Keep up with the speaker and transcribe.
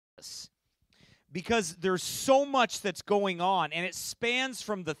because there's so much that's going on, and it spans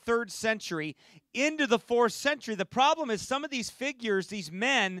from the 3rd century into the 4th century. The problem is some of these figures, these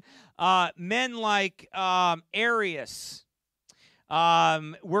men, men like Arius.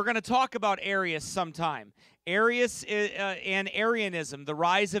 We're going to talk about Arius sometime. Arius and Arianism, the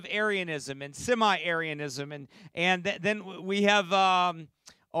rise of Arianism and semi-Arianism, and then we have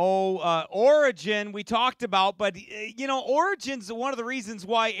Origen we talked about, but Origen's one of the reasons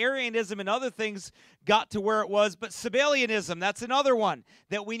why Arianism and other things got to where it was. But Sabellianism, that's another one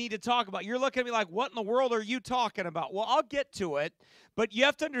that we need to talk about. You're looking at me like, what in the world are you talking about? Well, I'll get to it, but you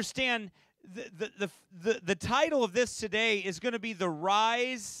have to understand the title of this today is going to be The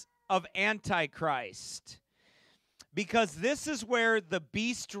Rise of Antichrist. Because this is where the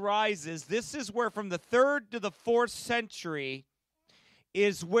beast rises. This is where from the 3rd to the 4th century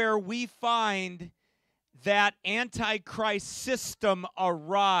is where we find that Antichrist system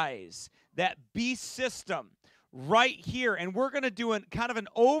arise, that beast system right here. And we're going to do kind of an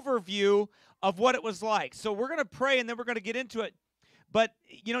overview of what it was like. So we're going to pray, and then we're going to get into it. But,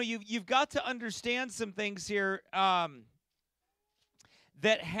 you've got to understand some things here that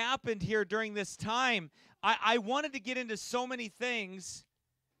happened here during this time. I wanted to get into so many things,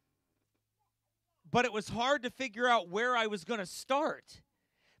 but it was hard to figure out where I was going to start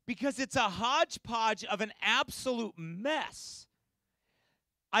because it's a hodgepodge of an absolute mess.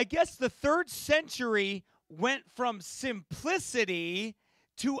 I guess the 3rd century went from simplicity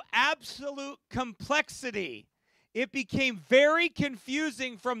to absolute complexity. It became very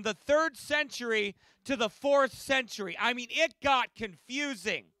confusing from the 3rd century to the 4th century. I mean, it got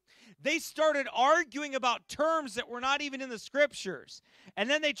confusing. They started arguing about terms that were not even in the scriptures. And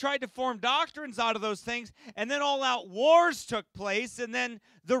then they tried to form doctrines out of those things. And then all-out wars took place. And then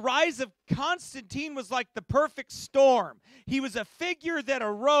the rise of Constantine was like the perfect storm. He was a figure that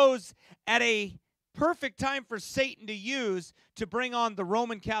arose at a perfect time for Satan to use to bring on the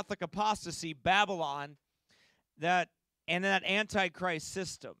Roman Catholic apostasy, Babylon, and that Antichrist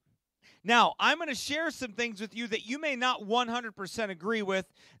system. Now, I'm going to share some things with you that you may not 100% agree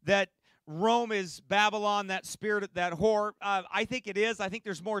with, that Rome is Babylon, that spirit, that whore. I think it is. I think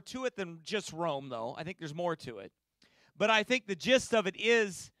there's more to it than just Rome, though. I think there's more to it. But I think the gist of it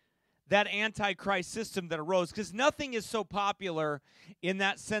is that Antichrist system that arose, because nothing is so popular in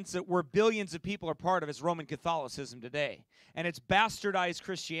that sense that where billions of people are part of as Roman Catholicism today. And it's bastardized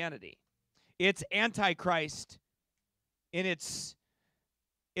Christianity. It's Antichrist in its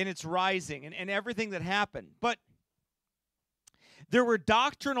rising and everything that happened. But there were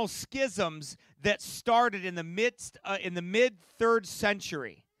doctrinal schisms that started in the mid-3rd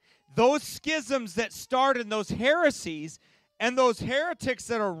century. Those schisms that started, those heresies and those heretics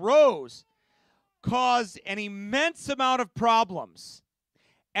that arose caused an immense amount of problems.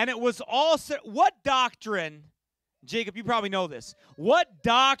 And it was all what doctrine, Jacob, you probably know this. What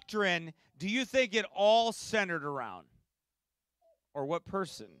doctrine do you think it all centered around? Or what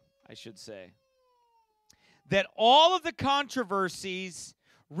person, I should say. That all of the controversies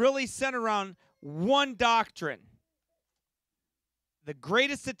really center around one doctrine. The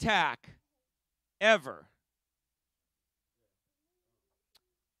greatest attack ever.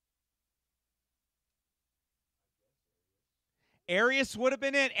 Arius would have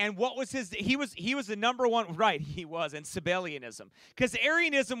been it, and what was his? He was the number one, right? He was, and Sabellianism, because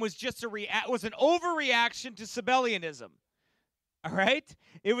Arianism was just was an overreaction to Sabellianism. All right?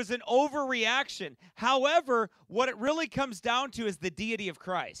 It was an overreaction. However, what it really comes down to is the deity of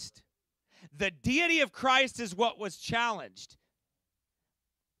Christ. The deity of Christ is what was challenged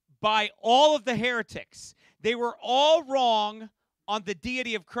by all of the heretics. They were all wrong on the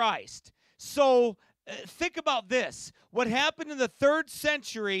deity of Christ. So think about this. What happened in the 3rd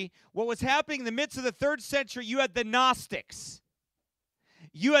century, what was happening in the midst of the 3rd century, you had the Gnostics.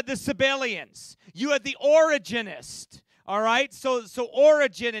 You had the Sabellians. You had the Origenists. All right, so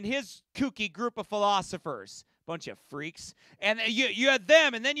Origen and his kooky group of philosophers, bunch of freaks, and you had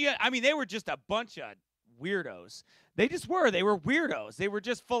them, and then they were just a bunch of weirdos. They were weirdos. They were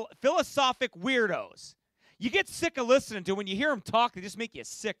just philosophic weirdos. You get sick of listening to them. When you hear them talk, they just make you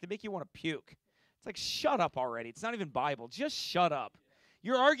sick. They make you want to puke. It's like, shut up already. It's not even Bible. Just shut up.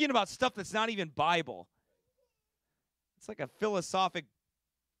 You're arguing about stuff that's not even Bible. It's like a philosophic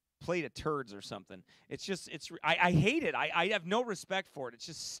plate of turds or something. I hate it. I have no respect for it. It's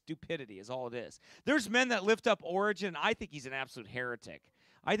just stupidity is all it is. There's men that lift up Origen. I think he's an absolute heretic.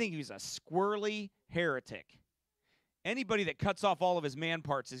 I think he's a squirrely heretic. Anybody that cuts off all of his man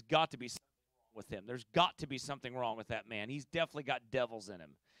parts has got to be something wrong with him. There's got to be something wrong with that man. He's definitely got devils in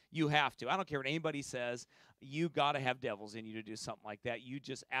him. You have to. I don't care what anybody says. You got to have devils in you to do something like that. You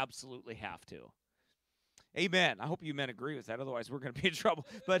just absolutely have to. Amen. I hope you men agree with that. Otherwise, we're going to be in trouble.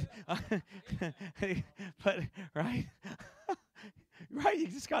 But, but right? Right? You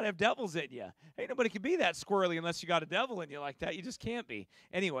just got to have devils in you. Ain't nobody can be that squirrely unless you got a devil in you like that. You just can't be.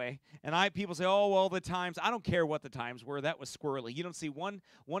 Anyway, and people say, oh, well, the times. I don't care what the times were. That was squirrely. You don't see one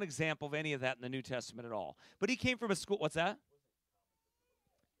example of any of that in the New Testament at all. But he came from a school. What's that?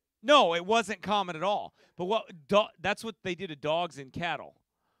 No, it wasn't common at all. But that's what they did to dogs and cattle.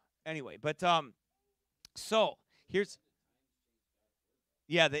 Anyway, but so here's,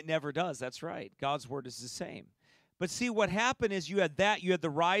 yeah, that never does. That's right. God's word is the same. But see, what happened is you had the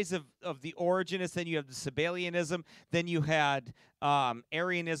rise of the Origenists, then you have the Sabellianism, then you had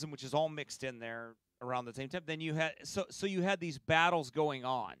Arianism, which is all mixed in there around the same time. Then you had, so you had these battles going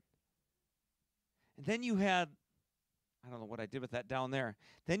on. And then you had, I don't know what I did with that down there.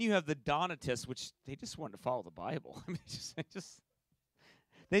 Then you have the Donatists, which they just wanted to follow the Bible. I mean,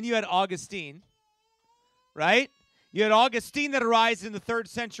 Then you had Augustine, right? You had Augustine that arose in the 3rd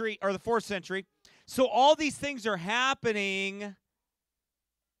century or the 4th century. So all these things are happening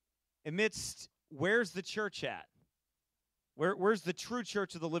amidst, where's the church at? Where's the true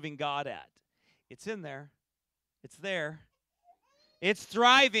church of the living God at? It's in there. It's there. It's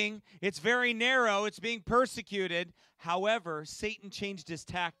thriving. It's very narrow. It's being persecuted. However, Satan changed his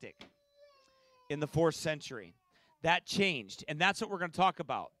tactic in the 4th century. That changed, and that's what we're going to talk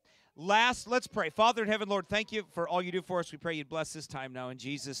about. Let's pray. Father in heaven, Lord, thank you for all you do for us. We pray you'd bless this time now in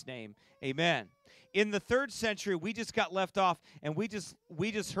Jesus' name. Amen. In the 3rd century, we just got left off, and we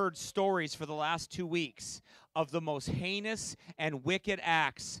just heard stories for the last 2 weeks of the most heinous and wicked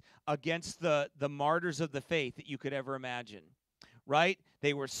acts against the martyrs of the faith that you could ever imagine. Right?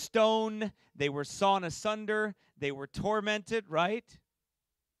 They were stoned. They were sawn asunder. They were tormented, right?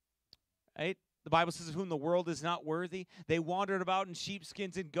 Right? The Bible says, of whom the world is not worthy. They wandered about in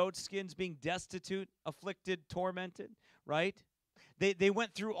sheepskins and goatskins, being destitute, afflicted, tormented, right? They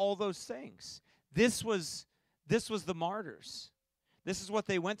went through all those things. This was the martyrs. This is what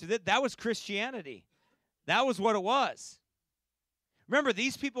they went through. That was Christianity. That was what it was. Remember,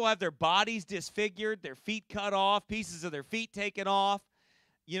 these people have their bodies disfigured, their feet cut off, pieces of their feet taken off.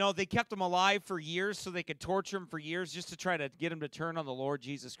 You know, they kept them alive for years so they could torture them for years just to try to get them to turn on the Lord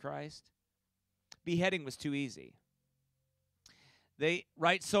Jesus Christ. Beheading was too easy.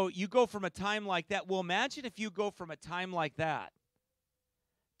 Right? So you go from a time like that. Well, imagine if you go from a time like that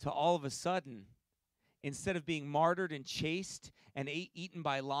to all of a sudden, instead of being martyred and chased and eaten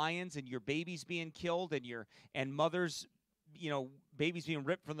by lions, and your babies being killed, and mothers, babies being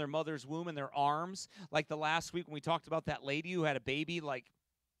ripped from their mother's womb and their arms, like the last week when we talked about that lady who had a baby like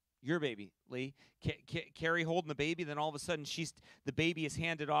your baby, Lee, Carrie holding the baby, then all of a sudden the baby is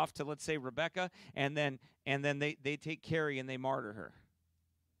handed off to, let's say, Rebecca, and then they take Carrie and they martyr her,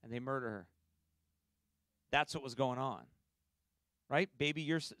 and they murder her. That's what was going on, right? Baby,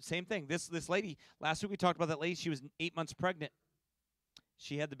 you're same thing. This lady, last week we talked about that lady. She was 8 months pregnant.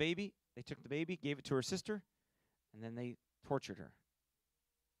 She had the baby. They took the baby, gave it to her sister, and then they tortured her.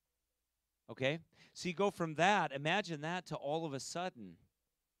 Okay? So you go from that, imagine that, to all of a sudden,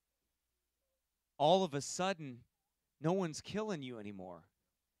 no one's killing you anymore.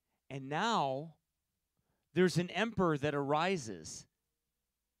 And now there's an emperor that arises,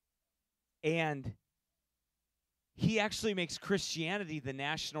 and he actually makes Christianity the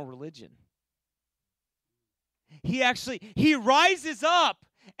national religion. He rises up,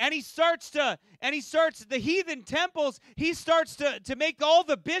 and he starts the heathen temples. He starts to make all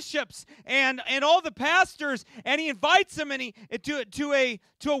the bishops and all the pastors, and he invites them to a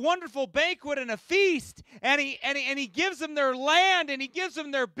wonderful banquet and a feast, and he gives them their land, and he gives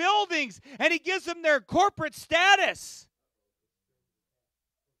them their buildings, and he gives them their corporate status.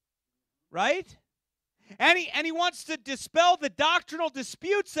 Right? And he wants to dispel the doctrinal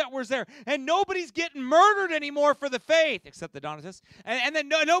disputes that was there. And nobody's getting murdered anymore for the faith, except the Donatists. And then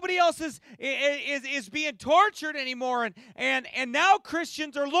nobody else is being tortured anymore. And now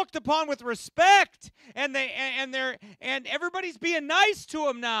Christians are looked upon with respect. And everybody's being nice to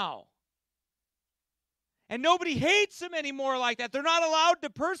them now. And nobody hates them anymore like that. They're not allowed to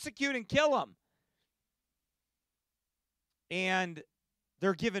persecute and kill them. And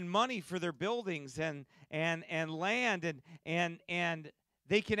they're given money for their buildings and land, and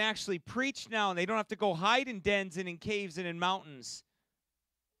they can actually preach now, and they don't have to go hide in dens and in caves and in mountains.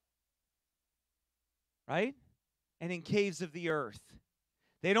 Right? And in caves of the earth.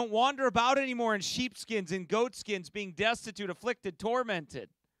 They don't wander about anymore in sheepskins and goatskins, being destitute, afflicted, tormented.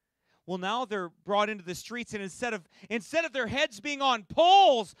 Well, now they're brought into the streets, and instead of their heads being on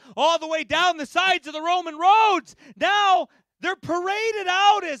poles all the way down the sides of the Roman roads, now They're paraded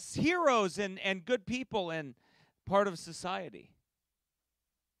out as heroes and good people and part of society.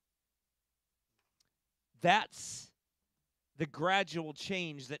 That's the gradual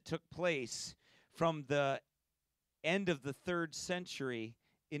change that took place from the end of the 3rd century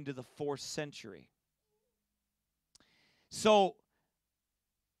into the 4th century. So,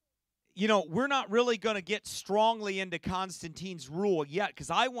 we're not really going to get strongly into Constantine's rule yet, because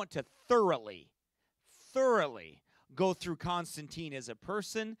I want to thoroughly go through Constantine as a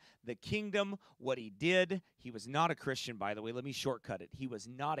person, the kingdom, what he did. He was not a Christian, by the way. Let me shortcut it. He was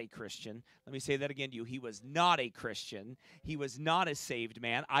not a Christian. Let me say that again to you. He was not a Christian. He was not a saved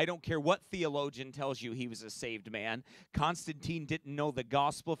man. I don't care what theologian tells you he was a saved man. Constantine didn't know the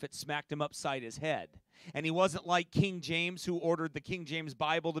gospel if it smacked him upside his head. And he wasn't like King James, who ordered the King James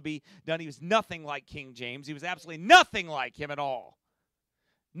Bible to be done. He was nothing like King James. He was absolutely nothing like him at all.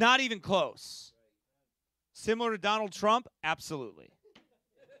 Not even close. Similar to Donald Trump? Absolutely.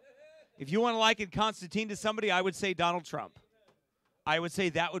 If you want to liken Constantine to somebody, I would say Donald Trump. I would say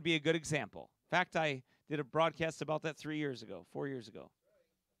that would be a good example. In fact, I did a broadcast about that 4 years ago.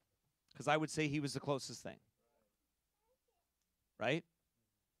 Because I would say he was the closest thing. Right?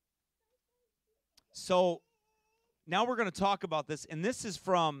 So now we're going to talk about this, and this is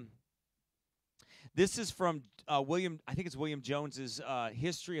from William, I think it's William Jones's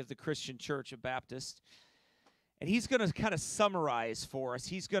History of the Christian Church of Baptist. And he's going to kind of summarize for us.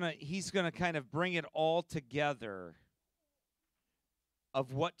 He's going to kind of bring it all together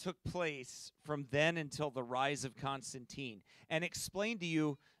of what took place from then until the rise of Constantine, and explain to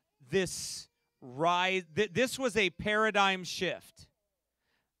you this rise. This was a paradigm shift.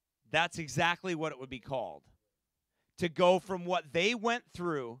 That's exactly what it would be called. To go from what they went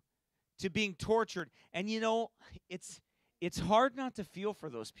through to being tortured. And it's hard not to feel for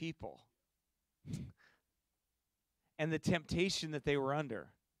those people. And the temptation that they were under.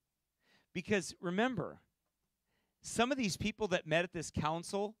 Because remember, some of these people that met at this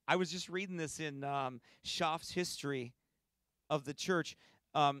council, I was just reading this in Schaff's History of the Church.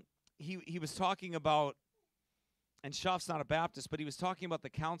 He was talking about, and Schaff's not a Baptist, but he was talking about the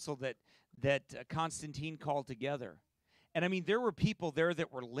council that Constantine called together. And I mean, there were people there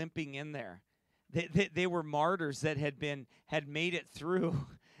that were limping in there. They were martyrs that had made it through.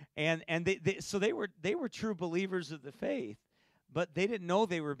 And so they were true believers of the faith, but they didn't know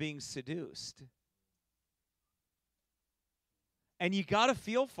they were being seduced. And you got to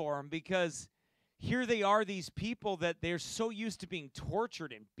feel for them, because here they are, these people that they're so used to being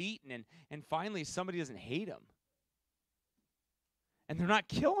tortured and beaten, and finally somebody doesn't hate them. And they're not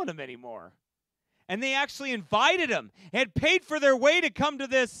killing them anymore. And they actually invited them, had paid for their way to come to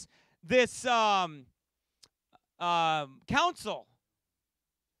this council.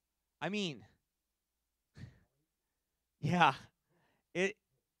 I mean, yeah, it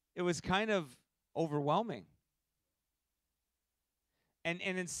was kind of overwhelming. And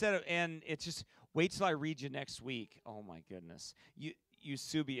it's just, wait till I read you next week. Oh my goodness.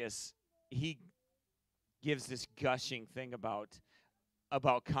 Eusebius, he gives this gushing thing about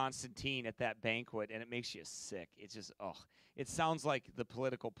Constantine at that banquet, and it makes you sick. It's just, it sounds like the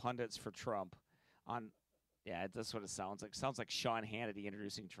political pundits for Trump on. Yeah, that's what it sounds like. It sounds like Sean Hannity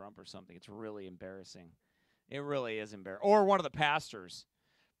introducing Trump or something. It's really embarrassing. It really is embarrassing. Or one of the pastors,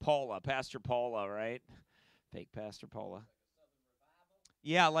 Pastor Paula, right? Fake Pastor Paula.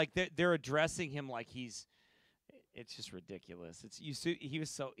 Yeah, like they're addressing him like he's. It's just ridiculous. He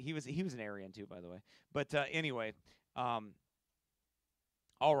was an Arian too, by the way. But anyway, all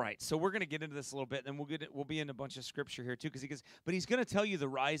right. So we're going to get into this a little bit, and we'll be in a bunch of scripture here too, but he's going to tell you the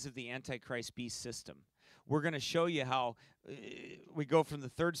rise of the Antichrist beast system. We're going to show you how we go from the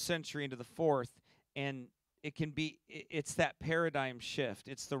 3rd century into the 4th, and it's that paradigm shift.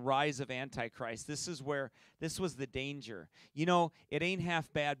 It's the rise of Antichrist. This was the danger. It ain't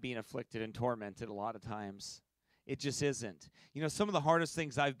half bad being afflicted and tormented a lot of times. It just isn't. Some of the hardest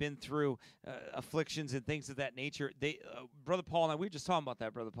things I've been through, afflictions and things of that nature, Brother Paul and I, we were just talking about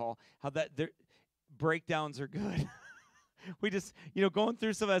that, Brother Paul, how their breakdowns are good. We just, going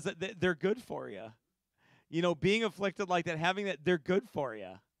through some of that, they're good for you. Being afflicted like that, having that, they're good for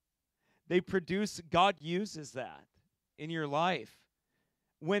you. They produce, God uses that in your life.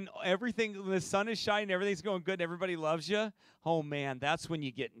 When the sun is shining, everything's going good, and everybody loves you, oh man, that's when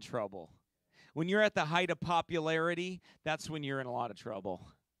you get in trouble. When you're at the height of popularity, that's when you're in a lot of trouble.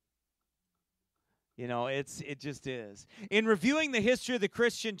 It just is. In reviewing the history of the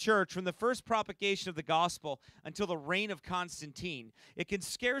Christian church from the first propagation of the gospel until the reign of Constantine, it can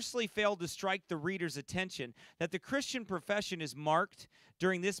scarcely fail to strike the reader's attention that the Christian profession is marked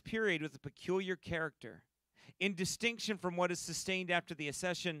during this period with a peculiar character. in distinction from what is sustained after the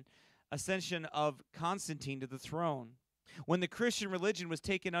ascension of Constantine to the throne. When the Christian religion was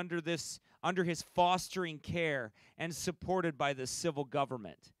taken under his fostering care and supported by the civil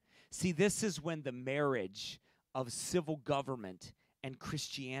government. See, this is when the marriage of civil government and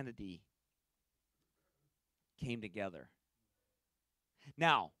Christianity came together.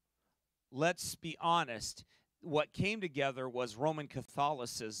 Now, let's be honest. What came together was Roman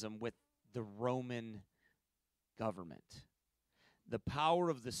Catholicism with the Roman government. The power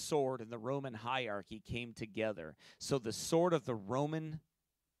of the sword and the Roman hierarchy came together. So the sword of the Roman,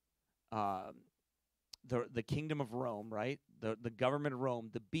 the kingdom of Rome, right? The government of Rome,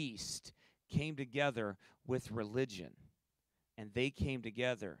 the beast, came together with religion. And they came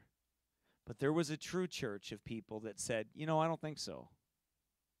together. But there was a true church of people that said, I don't think so.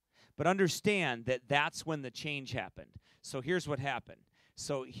 But understand that that's when the change happened. So here's what happened.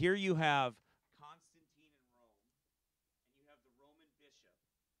 So here you have Constantine in Rome, and you have the Roman bishop,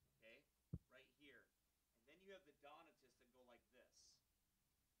 okay, right here. And then you have the Donatists that go like this.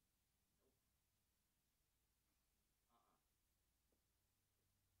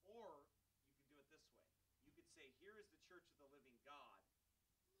 Or you could do it this way. You could say, here is the church of the living God.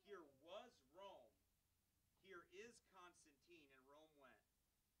 Here was Rome. Here is Constantine, and Rome went.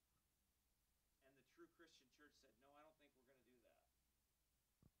 And the true Christian church said, no, I don't think we're going to do that.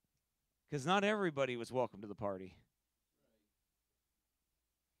 Because not everybody was welcome to the party.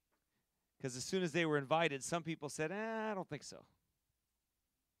 Because as soon as they were invited, some people said, I don't think so.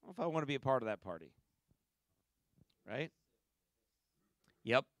 I don't know if I want to be a part of that party. Right?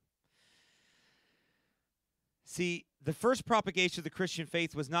 Yep. See, the first propagation of the Christian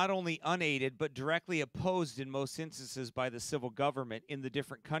faith was not only unaided, but directly opposed in most instances by the civil government in the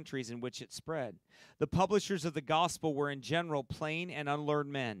different countries in which it spread. The publishers of the gospel were in general plain and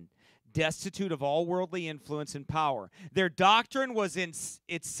unlearned men, destitute of all worldly influence and power. Their doctrine was in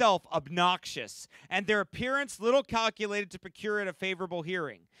itself obnoxious, and their appearance little calculated to procure it a favorable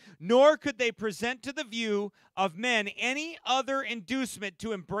hearing. Nor could they present to the view of men any other inducement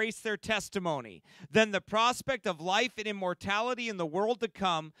to embrace their testimony than the prospect of life and immortality in the world to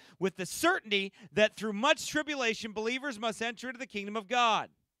come, with the certainty that through much tribulation believers must enter into the kingdom of God.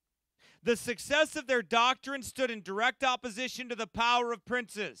 The success of their doctrine stood in direct opposition to the power of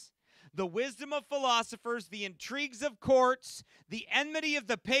princes, the wisdom of philosophers, the intrigues of courts, the enmity of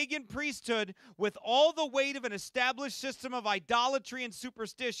the pagan priesthood, with all the weight of an established system of idolatry and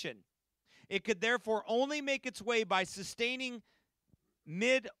superstition. It could therefore only make its way by sustaining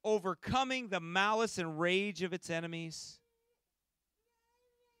mid overcoming the malice and rage of its enemies.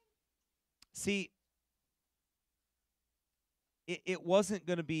 See, it wasn't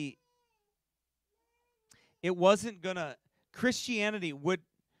going to,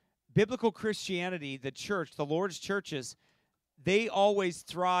 biblical Christianity, the church, the Lord's churches, they always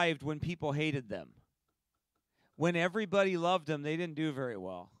thrived when people hated them. When everybody loved them, they didn't do very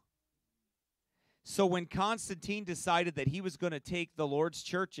well. So when Constantine decided that he was going to take the Lord's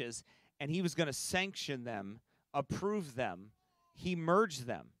churches and he was going to sanction them, approve them, he merged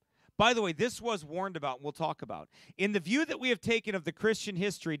them. By the way, this was warned about, and we'll talk about. In the view that we have taken of the Christian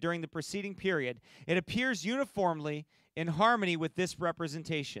history during the preceding period, it appears uniformly in harmony with this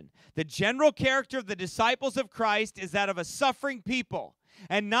representation. The general character of the disciples of Christ is that of a suffering people,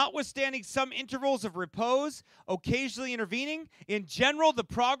 and notwithstanding some intervals of repose, occasionally intervening, in general the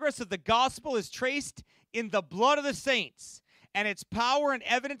progress of the gospel is traced in the blood of the saints, and its power and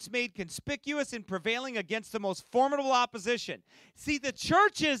evidence made conspicuous in prevailing against the most formidable opposition. See, the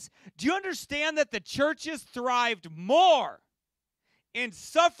churches, do you understand that the churches thrived more in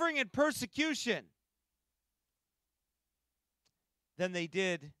suffering and persecution than they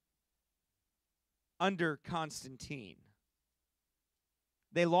did under Constantine?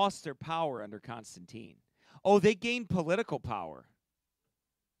 They lost their power under Constantine. Oh, they gained political power.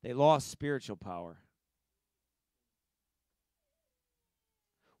 They lost spiritual power.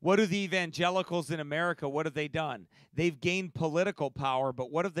 What do the evangelicals in America, what have they done? They've gained political power,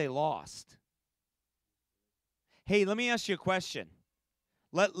 but what have they lost? Hey, let me ask you a question.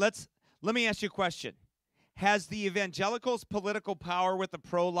 Let me ask you a question. Has the evangelicals' political power with the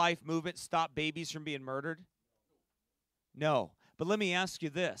pro-life movement stopped babies from being murdered? No. But let me ask you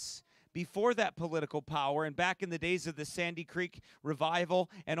this. Before that political power, and back in the days of the Sandy Creek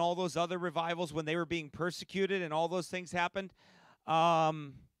revival and all those other revivals when they were being persecuted and all those things happened,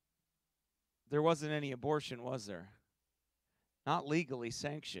 there wasn't any abortion, was there? Not legally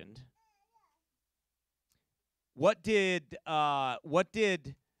sanctioned. What did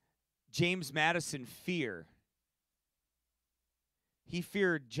James Madison fear? He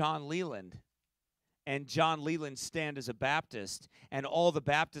feared John Leland and John Leland stand as a Baptist, and all the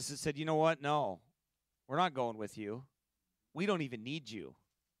Baptists had said, you know what? No, we're not going with you. We don't even need you.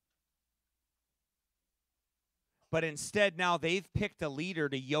 But instead, now they've picked a leader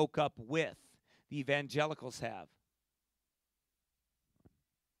to yoke up with. The evangelicals have.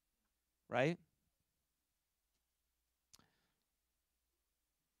 Right?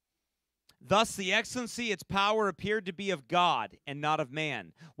 Thus, the excellency, its power appeared to be of God and not of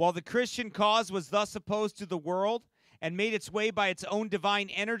man. While the Christian cause was thus opposed to the world and made its way by its own divine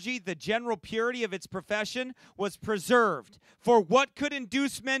energy, the general purity of its profession was preserved. For what could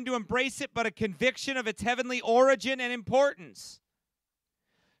induce men to embrace it but a conviction of its heavenly origin and importance?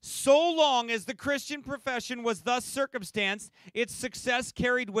 So long as the Christian profession was thus circumstanced, its success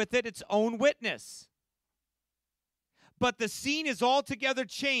carried with it its own witness. But the scene is altogether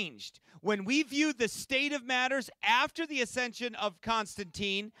changed when we view the state of matters after the ascension of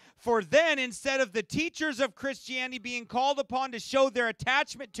Constantine. For then, instead of the teachers of Christianity being called upon to show their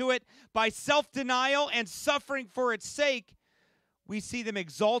attachment to it by self-denial and suffering for its sake, we see them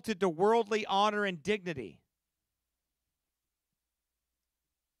exalted to worldly honor and dignity.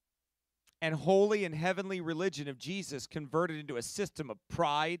 And holy and heavenly religion of Jesus converted into a system of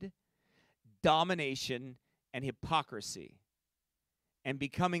pride, domination, and hypocrisy, and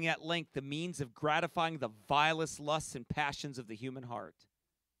becoming at length the means of gratifying the vilest lusts and passions of the human heart.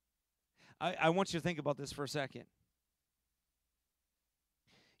 I want you to think about this for a second.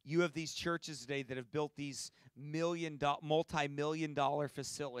 You have these churches today that have built these multi-million-dollar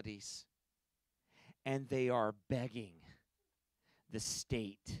facilities, and they are begging the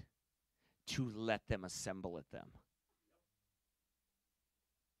state to let them assemble at them.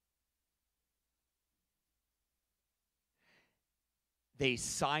 They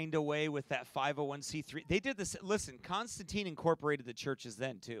signed away with that 501c3. They did this. Listen, Constantine incorporated the churches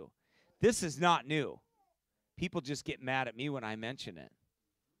then, too. This is not new. People just get mad at me when I mention it.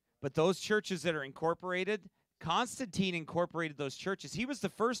 But those churches that are incorporated, Constantine incorporated those churches. He was the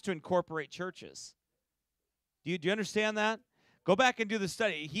first to incorporate churches. Do you understand that? Go back and do the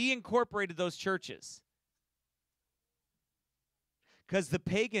study. He incorporated those churches because the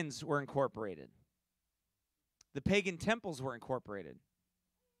pagans were incorporated. The pagan temples were incorporated.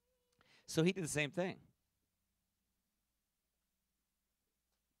 So he did the same thing.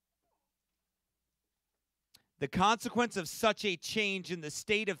 The consequence of such a change in the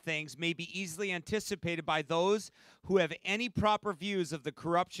state of things may be easily anticipated by those who have any proper views of the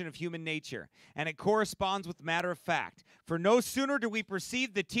corruption of human nature, and it corresponds with matter of fact. For no sooner do we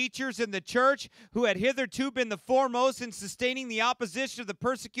perceive the teachers in the church who had hitherto been the foremost in sustaining the opposition of the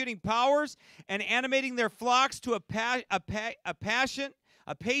persecuting powers and animating their flocks to a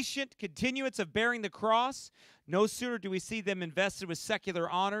patient continuance of bearing the cross, no sooner do we see them invested with secular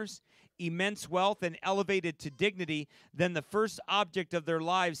honors, immense wealth, and elevated to dignity, then the first object of their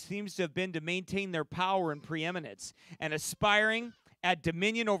lives seems to have been to maintain their power and preeminence, and aspiring at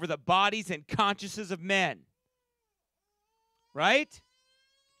dominion over the bodies and consciences of men. Right?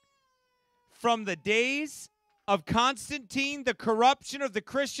 From the days of Constantine, the corruption of the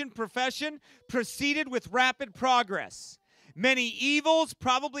Christian profession proceeded with rapid progress. Many evils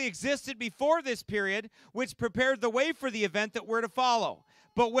probably existed before this period, which prepared the way for the event that were to follow.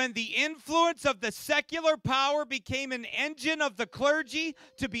 But when the influence of the secular power became an engine of the clergy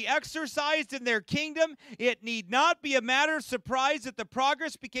to be exercised in their kingdom, it need not be a matter of surprise that the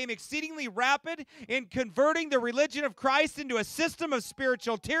progress became exceedingly rapid in converting the religion of Christ into a system of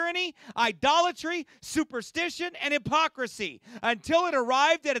spiritual tyranny, idolatry, superstition, and hypocrisy, until it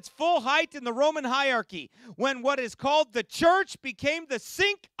arrived at its full height in the Roman hierarchy, when what is called the church became the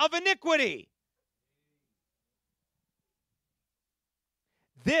sink of iniquity.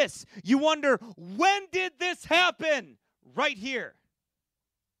 This, you wonder, when did this happen? Right here.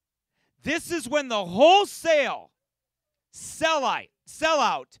 This is when the wholesale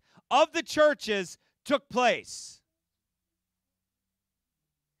sellout of the churches took place.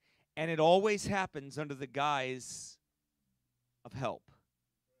 And it always happens under the guise of help.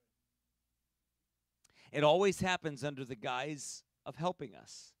 It always happens under the guise of helping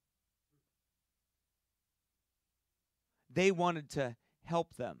us. They wanted to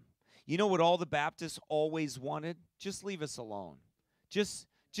help them. You know what all the Baptists always wanted? Just leave us alone. Just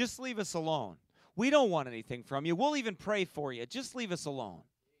leave us alone. We don't want anything from you. We'll even pray for you. Just leave us alone.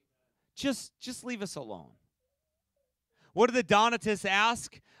 Just leave us alone. What did the Donatists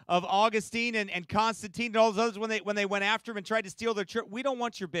ask of Augustine and Constantine and all those others when they went after him and tried to steal their church? We don't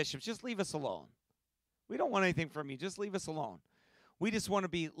want your bishops. Just leave us alone. We don't want anything from you. Just leave us alone. We just want to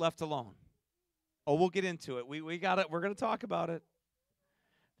be left alone. Oh, we'll get into it. We got it. We're going to talk about it.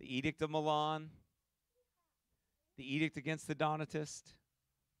 The Edict of Milan, The edict against the Donatist.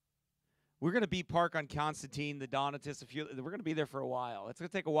 We're going to be park on Constantine, the Donatist. We're going to be there for a while. It's going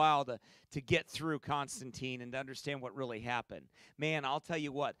to take a while to get through Constantine and to understand what really happened. Man, I'll tell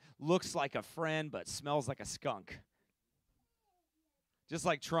you what, looks like a friend but smells like a skunk. Just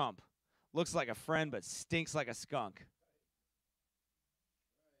like Trump. Looks like a friend but stinks like a skunk.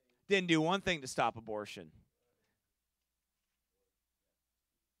 Didn't do one thing to stop abortion.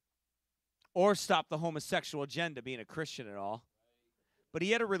 Or stop the homosexual agenda, being a Christian at all. But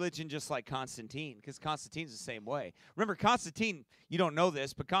he had a religion just like Constantine, because Constantine's the same way. Remember, Constantine, you don't know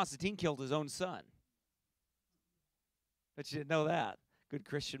this, but Constantine killed his own son. Bet you didn't know that. Good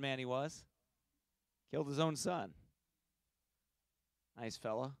Christian man he was. Killed his own son. Nice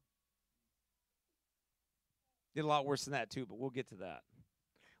fella. Did a lot worse than that, too, but we'll get to that.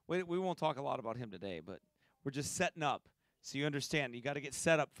 We won't talk a lot about him today, but we're just setting up so you understand. You got to get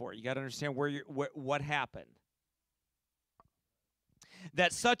set up for it. You got to understand what happened.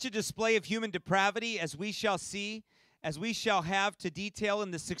 That such a display of human depravity as we shall have to detail in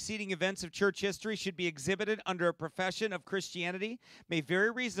the succeeding events of church history should be exhibited under a profession of Christianity may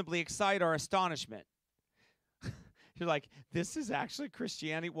very reasonably excite our astonishment. You're like, this is actually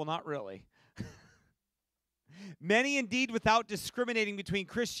Christianity? Well, not really. Many indeed without discriminating between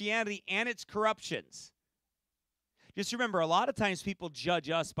Christianity and its corruptions. Just remember, a lot of times people judge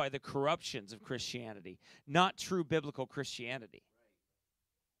us by the corruptions of Christianity, not true biblical Christianity.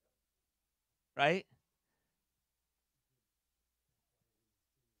 Right?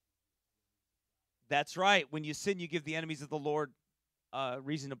 That's right. When you sin, you give the enemies of the Lord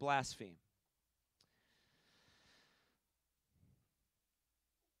reason to blaspheme.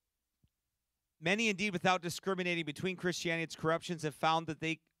 Many, indeed, without discriminating between Christianity and its corruptions, have found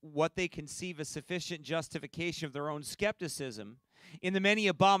that what they conceive as sufficient justification of their own skepticism in the many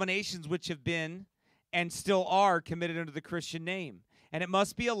abominations which have been and still are committed under the Christian name. And it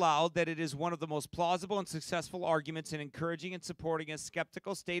must be allowed that it is one of the most plausible and successful arguments in encouraging and supporting a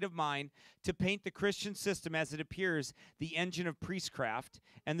skeptical state of mind to paint the Christian system as it appears the engine of priestcraft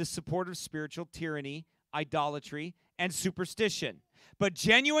and the support of spiritual tyranny, idolatry, and superstition. But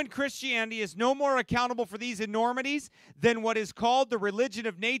genuine Christianity is no more accountable for these enormities than what is called the religion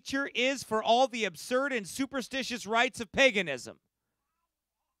of nature is for all the absurd and superstitious rites of paganism.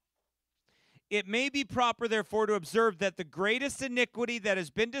 It may be proper, therefore, to observe that the greatest iniquity that has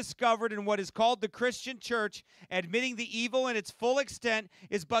been discovered in what is called the Christian church, admitting the evil in its full extent,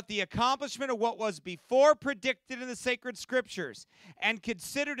 is but the accomplishment of what was before predicted in the sacred scriptures. And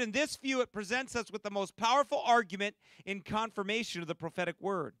considered in this view, it presents us with the most powerful argument in confirmation of the prophetic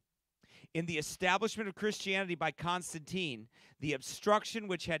word. In the establishment of Christianity by Constantine, the obstruction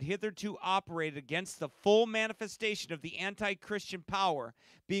which had hitherto operated against the full manifestation of the anti-Christian power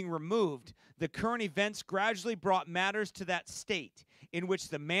being removed, the current events gradually brought matters to that state in which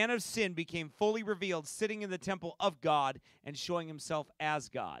the man of sin became fully revealed, sitting in the temple of God and showing himself as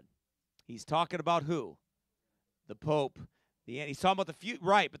God. He's talking about who? The Pope. He's talking about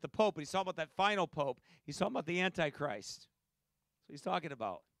but the Pope, but he's talking about that final Pope. He's talking about the Antichrist. That's what he's talking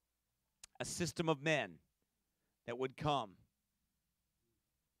about. A system of men that would come,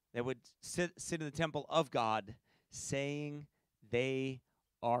 that would sit in the temple of God, saying they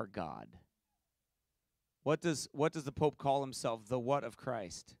are God. What does the Pope call himself? The what of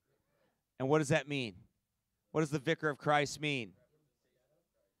Christ? And what does that mean? What does the vicar of Christ mean?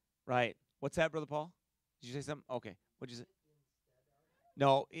 Right. What's that, Brother Paul? Did you say something? Okay. What'd you say?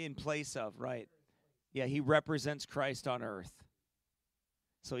 No, in place of, right. Yeah, he represents Christ on earth.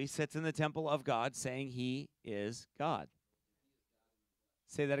 So he sits in the temple of God saying he is God.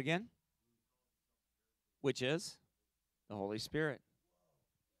 Say that again. Which is the Holy Spirit.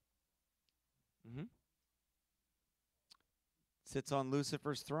 Sits on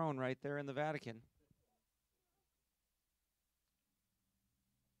Lucifer's throne right there in the Vatican.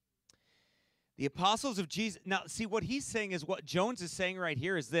 The apostles of Jesus. Now, see, what he's saying is what Jones is saying right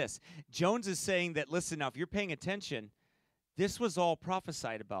here is this. Jones is saying that, listen, now, if you're paying attention, this was all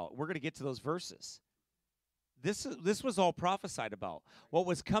prophesied about. We're going to get to those verses. This was all prophesied about. What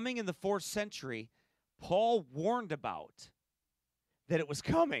was coming in the 4th century, Paul warned about that it was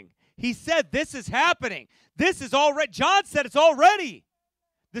coming. He said, this is happening. This is already, John said it's already.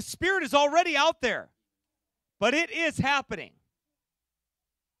 The Spirit is already out there. But it is happening.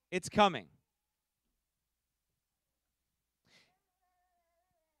 It's coming.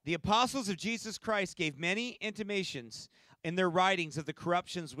 The apostles of Jesus Christ gave many intimations in their writings of the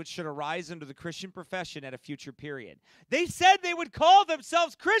corruptions which should arise under the Christian profession at a future period. They said they would call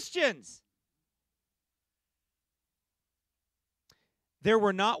themselves Christians. There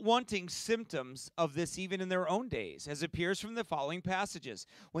were not wanting symptoms of this even in their own days, as appears from the following passages.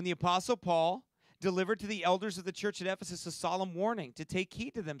 When the Apostle Paul delivered to the elders of the church at Ephesus a solemn warning to take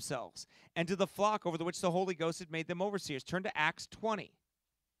heed to themselves and to the flock over which the Holy Ghost had made them overseers. Turn to Acts 20.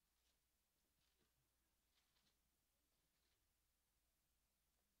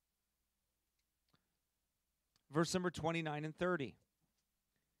 Verse number 29 and 30.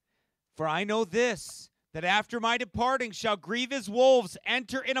 For I know this, that after my departing shall grievous wolves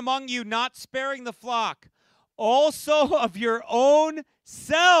enter in among you, not sparing the flock. Also of your own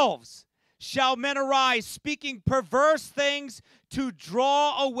selves shall men arise, speaking perverse things to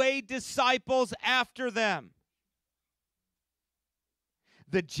draw away disciples after them.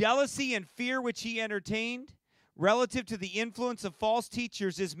 The jealousy and fear which he entertained relative to the influence of false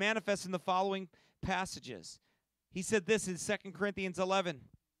teachers is manifest in the following passages. He said this in 2 Corinthians 11.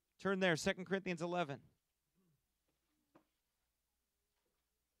 Turn there, 2 Corinthians 11.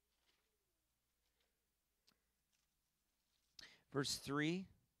 Verse 3.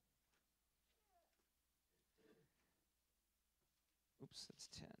 Oops, that's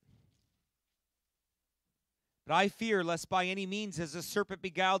 10. But I fear lest by any means, as the serpent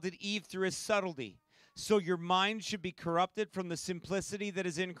beguiled Eve through his subtlety, so your mind should be corrupted from the simplicity that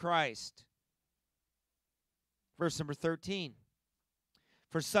is in Christ. Verse number 13.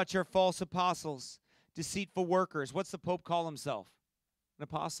 For such are false apostles, deceitful workers. What's the Pope call himself? An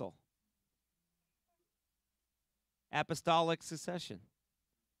apostle. Apostolic succession.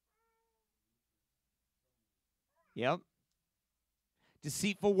 Yep.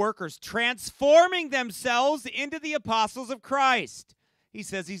 Deceitful workers, transforming themselves into the apostles of Christ. He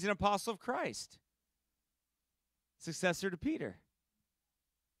says he's an apostle of Christ. Successor to Peter.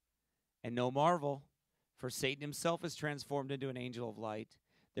 And no marvel, for Satan himself is transformed into an angel of light.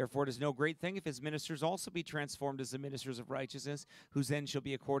 Therefore it is no great thing if his ministers also be transformed as the ministers of righteousness, whose end shall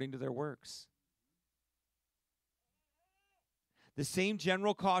be according to their works. The same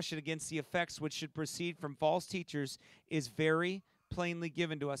general caution against the effects which should proceed from false teachers is very plainly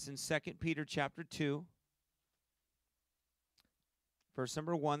given to us in 2 Peter chapter 2, verse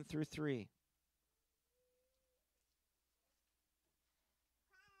number 1 through 3.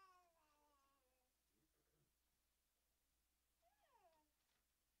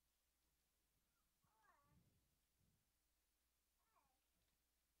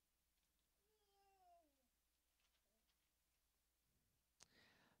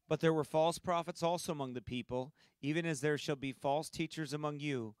 But there were false prophets also among the people, even as there shall be false teachers among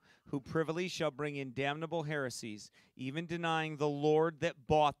you, who privily shall bring in damnable heresies, even denying the Lord that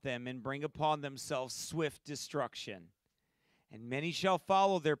bought them, and bring upon themselves swift destruction. And many shall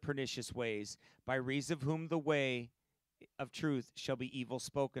follow their pernicious ways, by reason of whom the way of truth shall be evil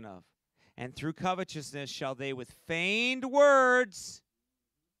spoken of. And through covetousness shall they with feigned words.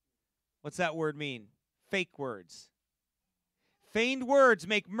 What's that word mean? Fake words. Feigned words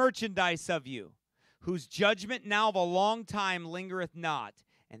make merchandise of you, whose judgment now of a long time lingereth not,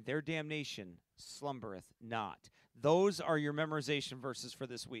 and their damnation slumbereth not. Those are your memorization verses for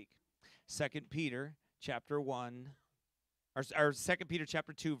this week. 2 Peter chapter 1, or 2 Peter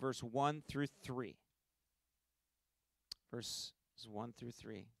chapter 2, verse 1 through 3. Verses 1 through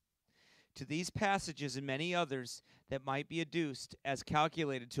 3. To these passages and many others that might be adduced as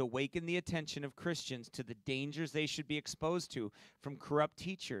calculated to awaken the attention of Christians to the dangers they should be exposed to from corrupt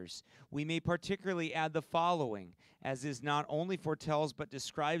teachers, we may particularly add the following, as is not only foretells but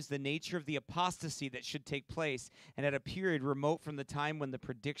describes the nature of the apostasy that should take place, and at a period remote from the time when the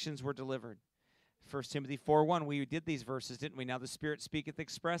predictions were delivered. 1 Timothy 4:1, we did these verses, didn't we? Now the Spirit speaketh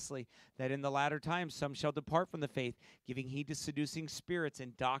expressly, that in the latter times some shall depart from the faith, giving heed to seducing spirits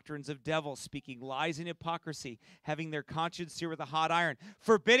and doctrines of devils, speaking lies and hypocrisy, having their conscience seared with a hot iron,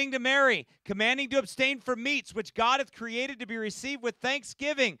 forbidding to marry, commanding to abstain from meats, which God hath created to be received with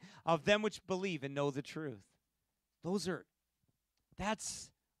thanksgiving of them which believe and know the truth. That's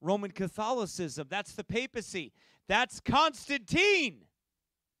Roman Catholicism. That's the papacy. That's Constantine.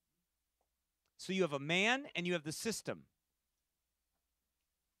 So you have a man and you have the system.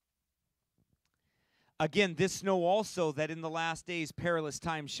 Again, this know also that in the last days perilous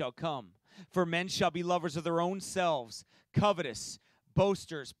times shall come. For men shall be lovers of their own selves, covetous,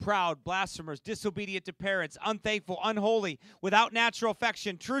 boasters, proud, blasphemers, disobedient to parents, unthankful, unholy, without natural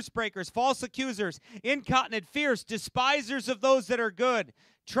affection, truce breakers, false accusers, incontinent, fierce, despisers of those that are good,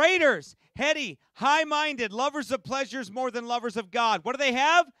 traitors, heady, high-minded, lovers of pleasures more than lovers of God. What do they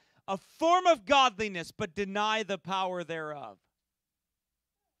have? A form of godliness, but deny the power thereof.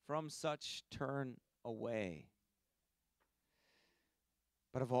 From such turn away.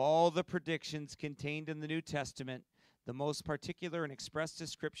 But of all the predictions contained in the New Testament, the most particular and express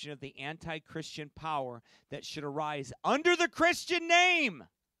description of the anti-Christian power that should arise under the Christian name.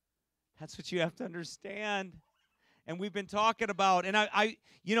 That's what you have to understand. And we've been talking about, and I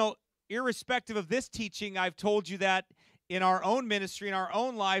irrespective of this teaching, I've told you that in our own ministry, in our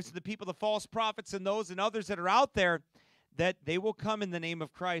own lives, the people, the false prophets, and those and others that are out there, that they will come in the name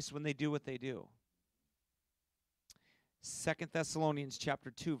of Christ when they do what they do. 2 Thessalonians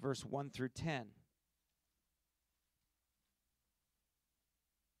chapter 2, verse 1 through 10.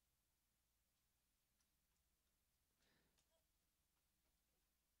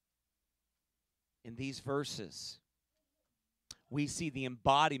 In these verses, we see the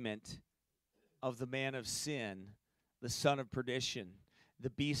embodiment of the man of sin, the son of perdition, the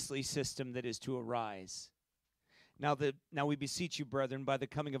beastly system that is to arise. Now we beseech you, brethren, by the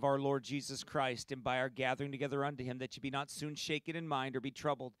coming of our Lord Jesus Christ, and by our gathering together unto him, that ye be not soon shaken in mind, or be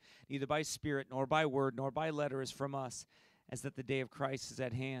troubled, neither by spirit, nor by word, nor by letter, as from us, as that the day of Christ is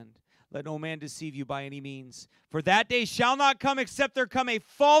at hand. Let no man deceive you by any means. For that day shall not come, except there come a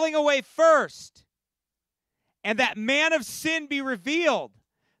falling away first, and that man of sin be revealed,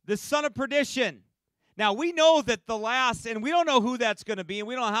 the son of perdition. Now, we know that the last, and we don't know who that's going to be, and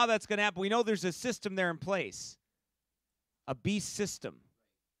we don't know how that's going to happen. We know there's a system there in place, a beast system.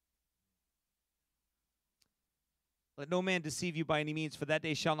 Let no man deceive you by any means, for that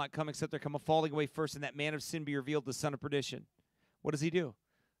day shall not come, except there come a falling away first, and that man of sin be revealed, the son of perdition. What does he do?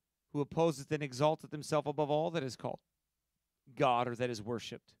 Who opposeth and exalteth himself above all that is called God, or that is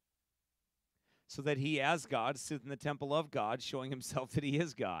worshipped, so that he, as God, sitteth in the temple of God, showing himself that he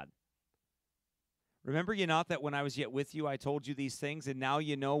is God. Remember ye not that when I was yet with you, I told you these things, and now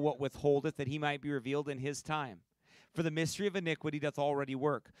ye know what withholdeth, that he might be revealed in his time. For the mystery of iniquity doth already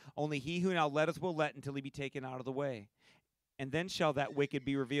work. Only he who now letteth will let until he be taken out of the way. And then shall that wicked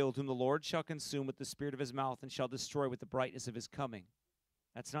be revealed, whom the Lord shall consume with the spirit of his mouth, and shall destroy with the brightness of his coming.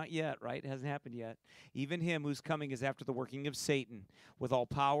 That's not yet, right? It hasn't happened yet. Even him whose coming is after the working of Satan, with all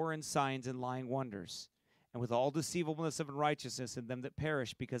power and signs and lying wonders, and with all deceivableness of unrighteousness in them that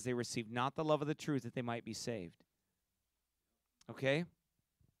perish, because they receive not the love of the truth, that they might be saved. Okay?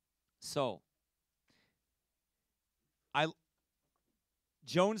 So,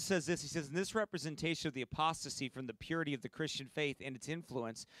 Jones says this. He says, in this representation of the apostasy from the purity of the Christian faith and its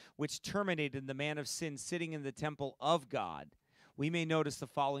influence, which terminated in the man of sin sitting in the temple of God, we may notice the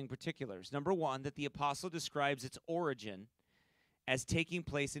following particulars. Number one, that the apostle describes its origin as taking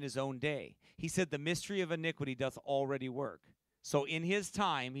place in his own day. He said the mystery of iniquity doth already work. So in his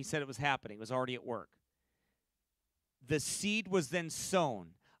time, he said it was happening. It was already at work. The seed was then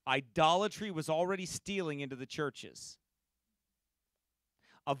sown. Idolatry was already stealing into the churches.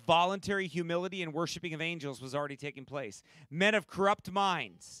 A voluntary humility and worshiping of angels was already taking place. Men of corrupt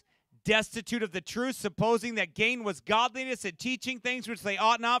minds, destitute of the truth, supposing that gain was godliness, and teaching things which they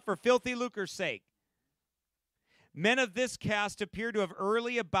ought not for filthy lucre's sake. Men of this cast appear to have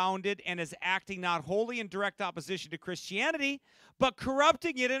early abounded, and as acting not wholly in direct opposition to Christianity, but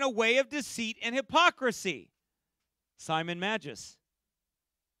corrupting it in a way of deceit and hypocrisy. Simon Magus.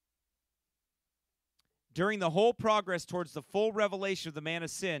 During the whole progress towards the full revelation of the man of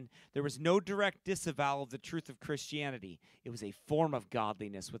sin, there was no direct disavowal of the truth of Christianity. It was a form of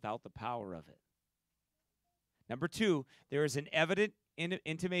godliness without the power of it. Number two, there is an evident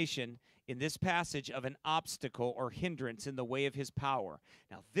intimation in this passage of an obstacle or hindrance in the way of his power.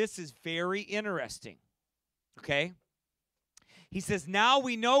 Now, this is very interesting, okay? He says, now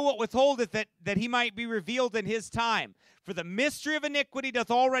we know what withholdeth that he might be revealed in his time. For the mystery of iniquity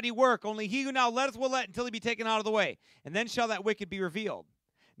doth already work. Only he who now letteth will let until he be taken out of the way. And then shall that wicked be revealed.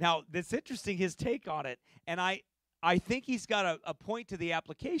 Now, that's interesting, his take on it. And I think he's got a point to the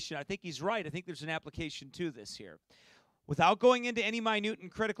application. I think he's right. I think there's an application to this here. Without going into any minute and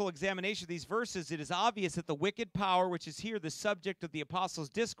critical examination of these verses, it is obvious that the wicked power, which is here the subject of the apostles'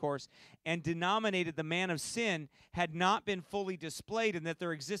 discourse, and denominated the man of sin, had not been fully displayed, and that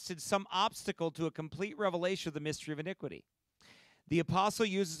there existed some obstacle to a complete revelation of the mystery of iniquity. The apostle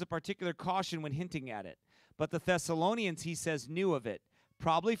uses a particular caution when hinting at it, but the Thessalonians, he says, knew of it,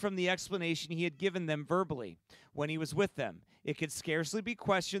 probably from the explanation he had given them verbally when he was with them. It could scarcely be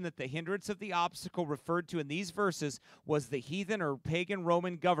questioned that the hindrance of the obstacle referred to in these verses was the heathen or pagan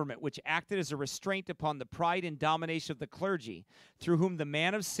Roman government, which acted as a restraint upon the pride and domination of the clergy, through whom the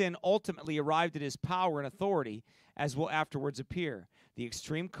man of sin ultimately arrived at his power and authority, as will afterwards appear. The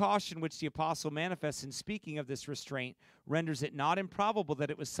extreme caution which the apostle manifests in speaking of this restraint renders it not improbable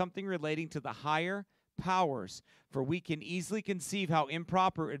that it was something relating to the higher powers, for we can easily conceive how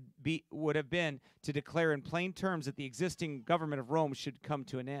improper it would have been to declare in plain terms that the existing government of Rome should come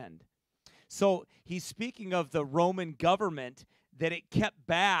to an end. So he's speaking of the Roman government, that it kept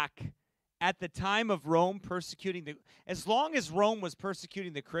back at the time of Rome persecuting as long as Rome was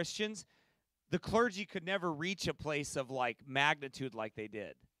persecuting the Christians, the clergy could never reach a place of like magnitude like they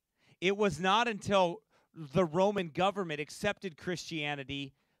did. It was not until the Roman government accepted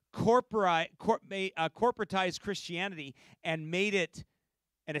Christianity, corporatized Christianity, and made it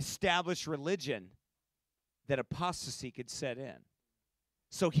an established religion, that apostasy could set in.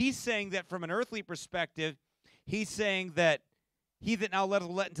 So he's saying that from an earthly perspective, he's saying that he that now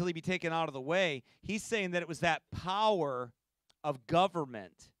let until he be taken out of the way, he's saying that it was that power of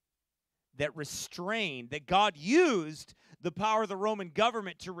government that restrained, that God used the power of the Roman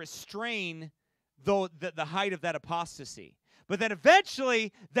government to restrain the height of that apostasy. But then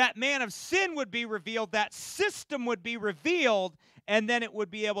eventually that man of sin would be revealed, that system would be revealed, and then it would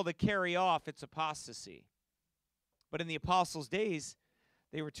be able to carry off its apostasy. But in the apostles' days,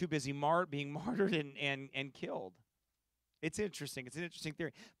 they were too busy being martyred and killed. It's interesting. It's an interesting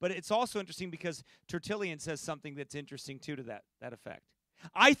theory. But it's also interesting because Tertullian says something that's interesting, too, to that effect.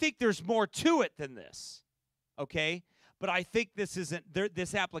 I think there's more to it than this, okay? But I think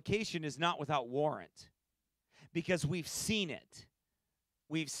this application is not without warrant, because we've seen it.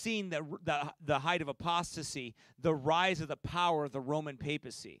 We've seen the height of apostasy, the rise of the power of the Roman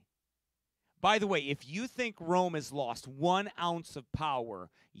papacy. By the way, if you think Rome has lost 1 ounce of power,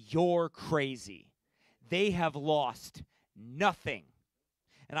 you're crazy. They have lost nothing.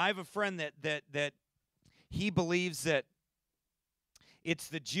 And I have a friend that he believes that it's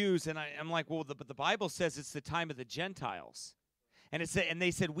the Jews, and I'm like, well, but the Bible says it's the time of the Gentiles. And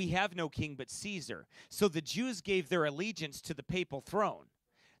they said, we have no king but Caesar. So the Jews gave their allegiance to the papal throne.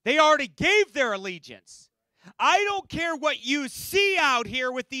 They already gave their allegiance. I don't care what you see out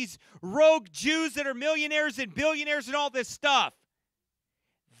here with these rogue Jews that are millionaires and billionaires and all this stuff.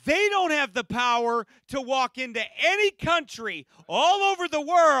 They don't have the power to walk into any country all over the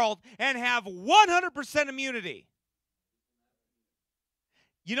world and have 100% immunity.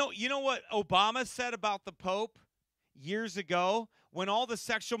 You know what Obama said about the Pope years ago when all the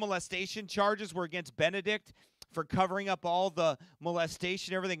sexual molestation charges were against Benedict for covering up all the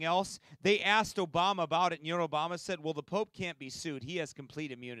molestation, everything else? They asked Obama about it, and you know what Obama said? Well, the Pope can't be sued. He has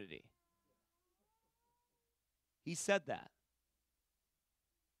complete immunity. He said that.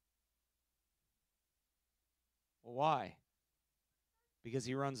 Well, why? Because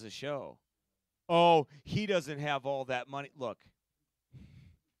he runs the show. Oh, he doesn't have all that money. Look,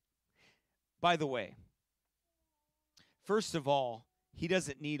 by the way, first of all, he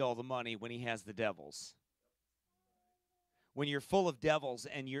doesn't need all the money when he has the devils. When you're full of devils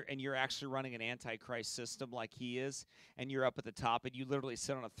and you're actually running an antichrist system like he is, and you're up at the top and you literally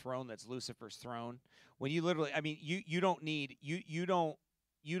sit on a throne that's Lucifer's throne. When you literally, I mean, you don't need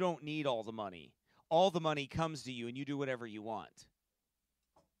all the money. All the money comes to you and you do whatever you want.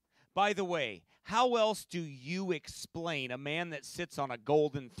 By the way, how else do you explain a man that sits on a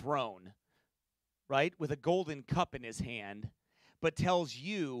golden throne, right, with a golden cup in his hand, but tells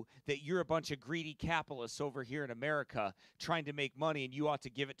you that you're a bunch of greedy capitalists over here in America trying to make money and you ought to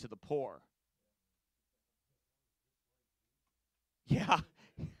give it to the poor? Yeah.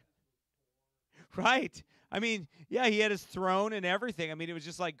 Right. I mean, yeah, he had his throne and everything. I mean, it was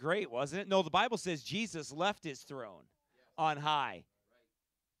just like great, wasn't it? No, the Bible says Jesus left his throne on high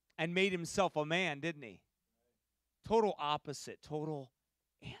and made himself a man, didn't he? Total opposite, total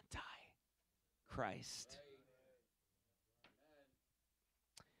anti-Christ.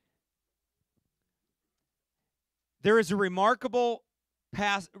 There is a remarkable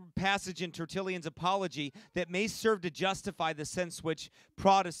passage in Tertullian's Apology that may serve to justify the sense which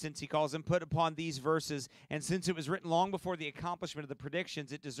Protestants, he calls them, put upon these verses, and since it was written long before the accomplishment of the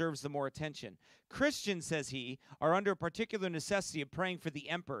predictions, it deserves the more attention. Christians, says he, are under a particular necessity of praying for the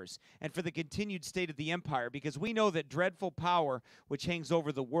emperors and for the continued state of the empire, because we know that dreadful power which hangs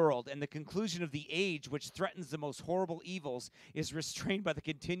over the world and the conclusion of the age which threatens the most horrible evils is restrained by the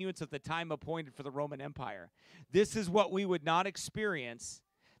continuance of the time appointed for the Roman Empire. This is what we would not experience.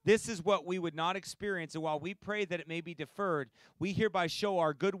 This is what we would not experience, and while we pray that it may be deferred, we hereby show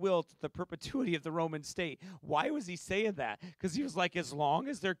our goodwill to the perpetuity of the Roman state. Why was he saying that? Because he was like, as long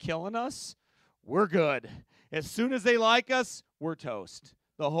as they're killing us, we're good. As soon as they like us, we're toast.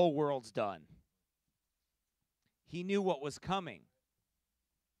 The whole world's done. He knew what was coming.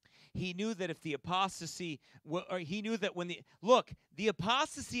 He knew that if the apostasy, or he knew that when the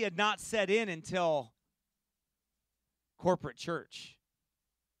apostasy had not set in until corporate church.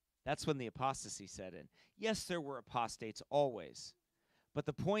 That's when the apostasy set in. Yes, there were apostates always. But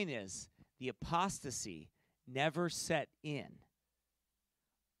the point is, the apostasy never set in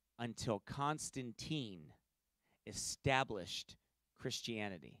until Constantine established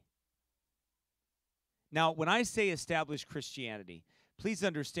Christianity. Now, when I say established Christianity, please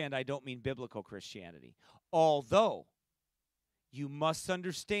understand I don't mean biblical Christianity. Although, you must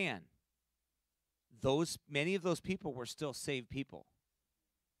understand, many of those people were still saved people.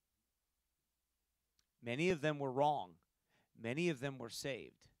 Many of them were wrong. Many of them were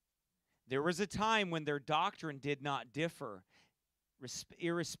saved. There was a time when their doctrine did not differ,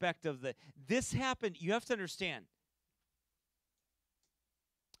 irrespective of the... This happened, you have to understand.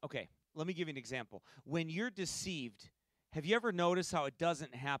 Okay, let me give you an example. When you're deceived, have you ever noticed how it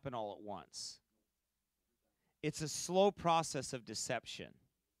doesn't happen all at once? It's a slow process of deception.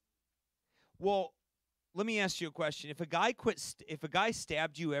 Well, let me ask you a question. If a guy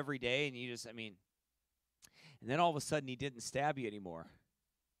stabbed you every day and and then all of a sudden he didn't stab you anymore.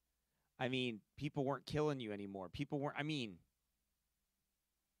 People weren't killing you anymore.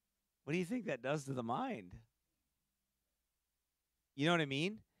 What do you think that does to the mind? You know what I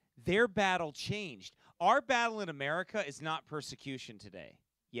mean? Their battle changed. Our battle in America is not persecution today,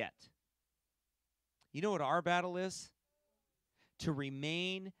 yet. You know what our battle is? To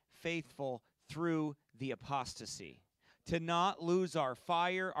remain faithful through the apostasy. To not lose our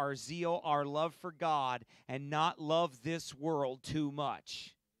fire, our zeal, our love for God, and not love this world too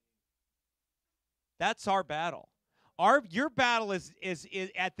much. That's our battle. Your battle is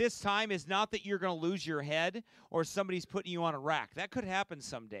at this time is not that you're going to lose your head or somebody's putting you on a rack. That could happen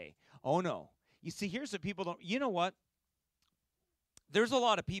someday. Oh, no. You see, here's what people don't... You know what? There's a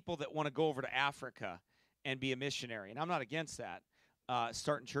lot of people that want to go over to Africa and be a missionary, and I'm not against that.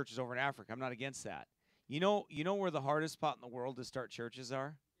 Starting churches over in Africa, I'm not against that. You know where the hardest spot in the world to start churches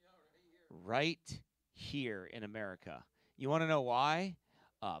are? Right here in America. You want to know why?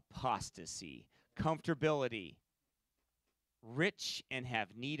 Apostasy, comfortability, rich and have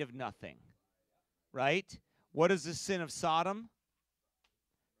need of nothing. Right? What is the sin of Sodom?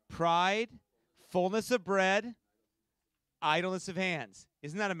 Pride, fullness of bread, idleness of hands.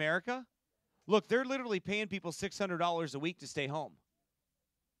 Isn't that America? Look, they're literally paying people $600 a week to stay home.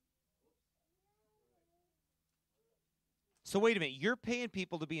 So wait a minute, you're paying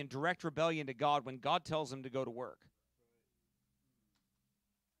people to be in direct rebellion to God when God tells them to go to work.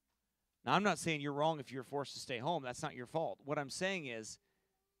 Now, I'm not saying you're wrong if you're forced to stay home. That's not your fault. What I'm saying is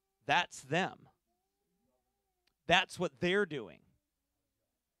that's them. That's what they're doing.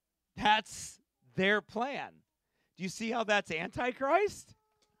 That's their plan. Do you see how that's Antichrist?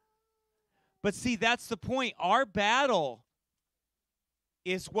 But see, that's the point. Our battle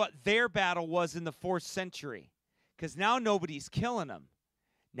is what their battle was in the 4th century. Because now nobody's killing them.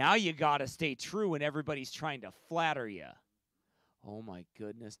 Now you got to stay true when everybody's trying to flatter you. Oh my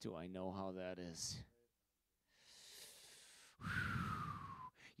goodness, do I know how that is.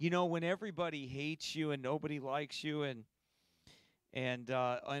 You know, when everybody hates you and nobody likes you and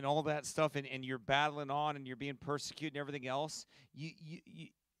all that stuff, and you're battling on and you're being persecuted and everything else,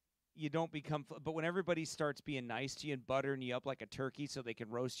 you don't become... But when everybody starts being nice to you and buttering you up like a turkey so they can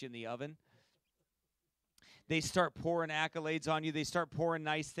roast you in the oven... They start pouring accolades on you. They start pouring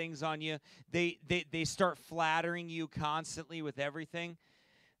nice things on you. They start flattering you constantly with everything.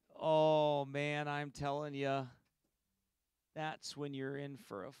 Oh, man, I'm telling you, that's when you're in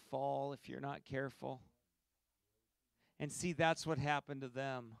for a fall if you're not careful. And see, that's what happened to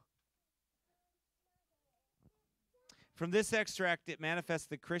them. From this extract, it manifests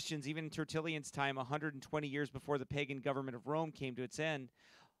that Christians, even in Tertullian's time, 120 years before the pagan government of Rome came to its end,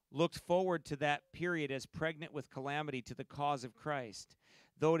 looked forward to that period as pregnant with calamity to the cause of Christ.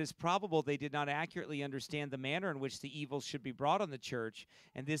 Though it is probable they did not accurately understand the manner in which the evils should be brought on the church,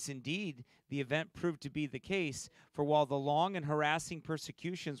 and this indeed the event proved to be the case, for while the long and harassing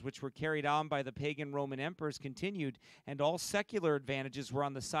persecutions which were carried on by the pagan Roman emperors continued, and all secular advantages were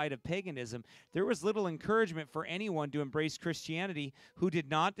on the side of paganism, there was little encouragement for anyone to embrace Christianity who did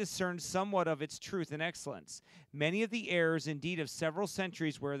not discern somewhat of its truth and excellence. Many of the errors, indeed, of several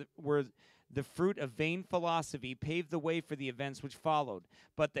centuries were the fruit of vain philosophy paved the way for the events which followed.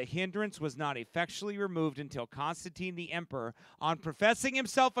 But the hindrance was not effectually removed until Constantine the emperor, on professing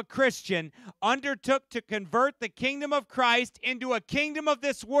himself a Christian, undertook to convert the kingdom of Christ into a kingdom of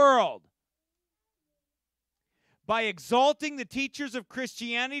this world. By exalting the teachers of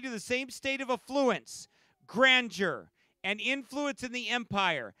Christianity to the same state of affluence, grandeur, and influence in the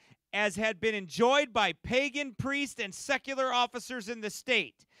empire as had been enjoyed by pagan priests and secular officers in the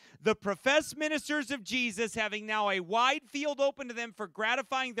state. The professed ministers of Jesus, having now a wide field open to them for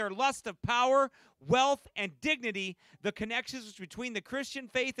gratifying their lust of power, wealth, and dignity, the connections between the Christian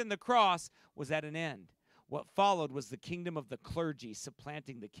faith and the cross was at an end. What followed was the kingdom of the clergy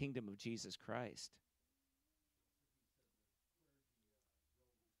supplanting the kingdom of Jesus Christ.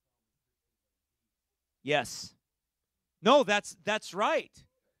 Yes. No, that's right.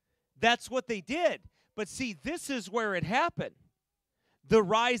 That's what they did. But see, this is where it happened. The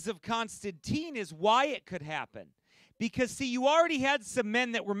rise of Constantine is why it could happen. Because, see, you already had some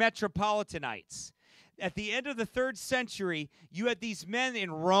men that were Metropolitanites. At the end of the 3rd century, you had these men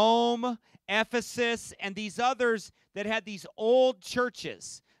in Rome, Ephesus, and these others that had these old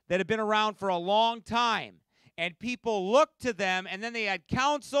churches that had been around for a long time. And people looked to them, and then they had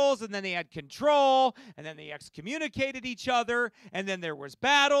councils, and then they had control, and then they excommunicated each other, and then there was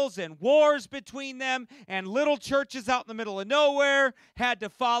battles and wars between them, and little churches out in the middle of nowhere had to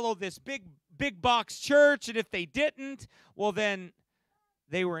follow this big box church, and if they didn't, well, then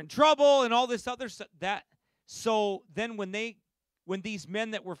they were in trouble and all this other stuff. So then when these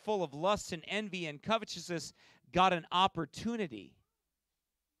men that were full of lust and envy and covetousness got an opportunity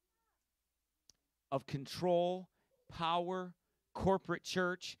of control, power, corporate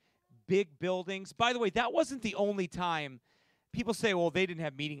church, big buildings. By the way, that wasn't the only time. People say, well, they didn't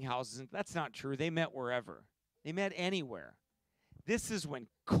have meeting houses. That's not true. They met wherever. They met anywhere. This is when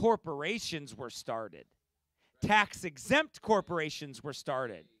corporations were started. Tax-exempt corporations were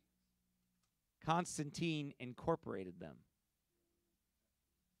started. Constantine incorporated them.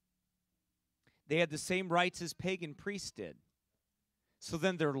 They had the same rights as pagan priests did. So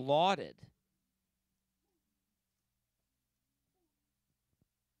then they're lauded.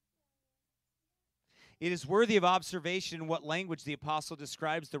 It is worthy of observation in what language the apostle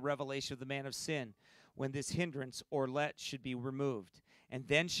describes the revelation of the man of sin, when this hindrance or let should be removed. And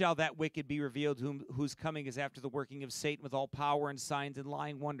then shall that wicked be revealed, whose coming is after the working of Satan, with all power and signs and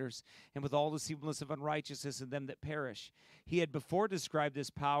lying wonders, and with all deceivableness of unrighteousness in them that perish. He had before described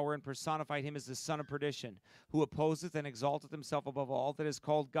this power and personified him as the son of perdition, who opposeth and exalteth himself above all that is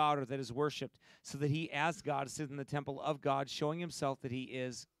called God or that is worshipped, so that he as God sitteth in the temple of God, showing himself that he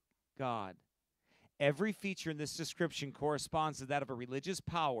is God. Every feature in this description corresponds to that of a religious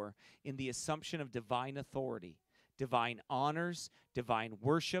power in the assumption of divine authority, divine honors, divine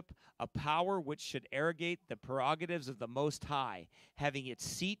worship, a power which should arrogate the prerogatives of the Most High, having its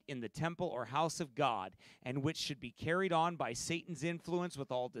seat in the temple or house of God, and which should be carried on by Satan's influence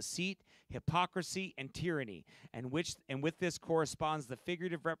with all deceit, hypocrisy, and tyranny, and with this corresponds the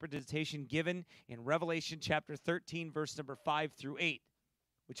figurative representation given in Revelation chapter 13, verse number 5 through 8,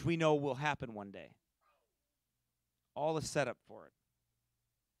 which we know will happen one day. All is set up for it.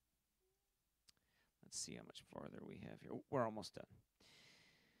 Let's see how much farther we have here. We're almost done.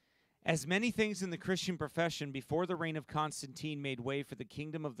 As many things in the Christian profession before the reign of Constantine made way for the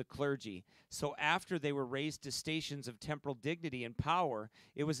kingdom of the clergy, so after they were raised to stations of temporal dignity and power,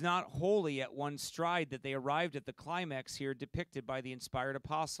 it was not wholly at one stride that they arrived at the climax here depicted by the inspired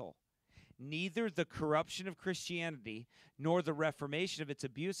apostle. Neither the corruption of Christianity nor the reformation of its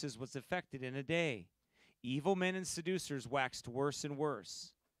abuses was effected in a day. Evil men and seducers waxed worse and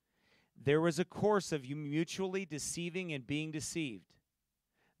worse. There was a course of you mutually deceiving and being deceived.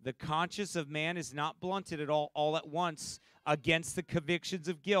 The conscience of man is not blunted at all at once against the convictions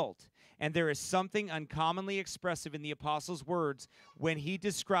of guilt. And there is something uncommonly expressive in the apostle's words when he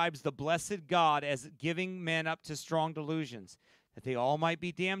describes the blessed God as giving men up to strong delusions, that they all might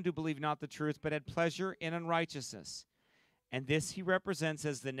be damned who believe not the truth, but had pleasure in unrighteousness. And this he represents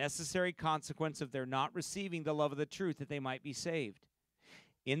as the necessary consequence of their not receiving the love of the truth, that they might be saved.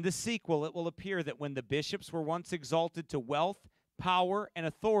 In the sequel, it will appear that when the bishops were once exalted to wealth, power, and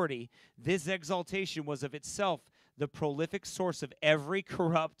authority, this exaltation was of itself the prolific source of every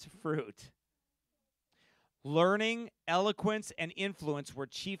corrupt fruit. Learning, eloquence, and influence were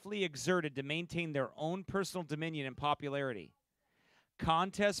chiefly exerted to maintain their own personal dominion and popularity.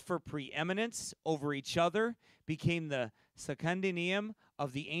 Contests for preeminence over each other became the secundinium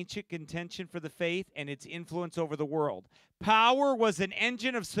of the ancient contention for the faith and its influence over the world. Power was an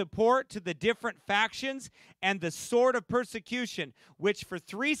engine of support to the different factions and the sword of persecution, which for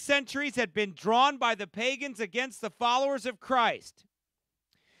 3 centuries had been drawn by the pagans against the followers of Christ.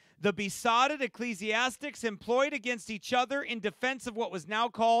 The besotted ecclesiastics employed against each other in defense of what was now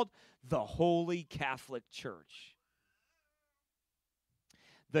called the Holy Catholic Church.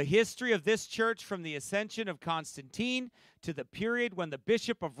 The history of this church from the ascension of Constantine to the period when the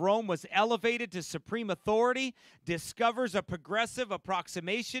Bishop of Rome was elevated to supreme authority discovers a progressive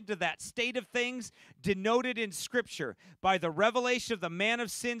approximation to that state of things denoted in Scripture by the revelation of the man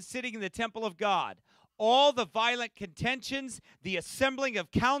of sin sitting in the temple of God. all the violent contentions, the assembling of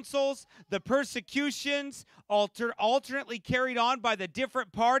councils, the persecutions, alternately carried on by the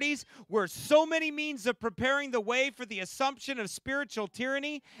different parties, were so many means of preparing the way for the assumption of spiritual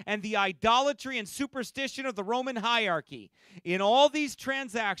tyranny and the idolatry and superstition of the Roman hierarchy. In all these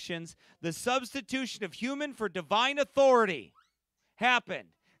transactions, the substitution of human for divine authority happened.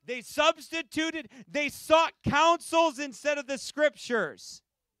 They sought councils instead of the scriptures.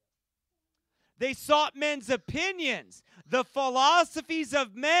 They sought men's opinions, the philosophies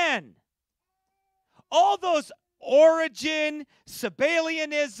of men. All those Origen,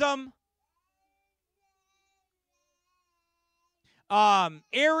 Sabellianism,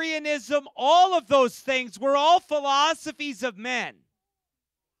 Arianism, all of those things were all philosophies of men.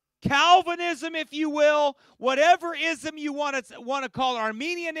 Calvinism, if you will, whatever ism you want to call it,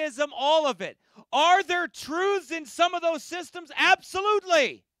 Arminianism, all of it. Are there truths in some of those systems?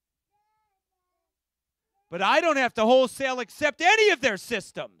 Absolutely. But I don't have to wholesale accept any of their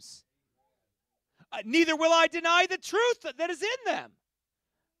systems. Neither will I deny the truth that is in them.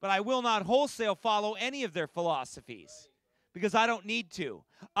 But I will not wholesale follow any of their philosophies because I don't need to.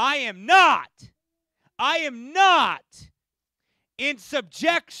 I am not in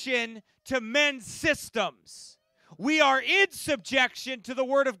subjection to men's systems. We are in subjection to the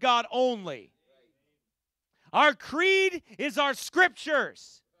Word of God only. Our creed is our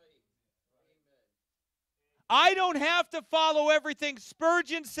scriptures. I don't have to follow everything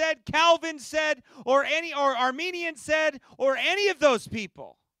Spurgeon said, Calvin said, or Arminian said, or any of those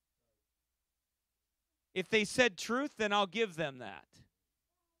people. If they said truth, then I'll give them that.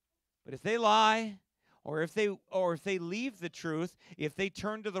 But if they lie, or if they leave the truth, if they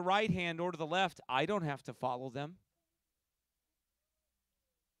turn to the right hand or to the left, I don't have to follow them.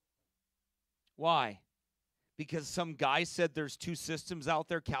 Why? Because some guy said there's two systems out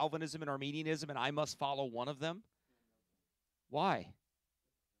there, Calvinism and Arminianism, and I must follow one of them? Why?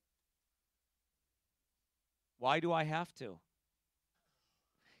 Why do I have to?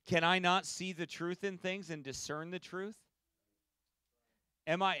 Can I not see the truth in things and discern the truth?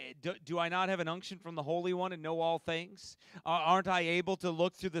 Do I not have an unction from the Holy One and know all things? Aren't I able to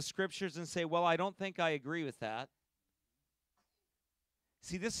look through the scriptures and say, well, I don't think I agree with that?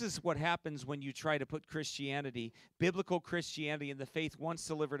 See, this is what happens when you try to put Christianity, biblical Christianity, and the faith once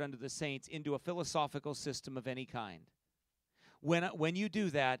delivered unto the saints into a philosophical system of any kind. When you do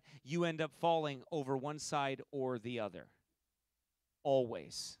that, you end up falling over one side or the other.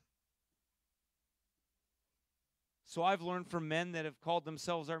 Always. So I've learned from men that have called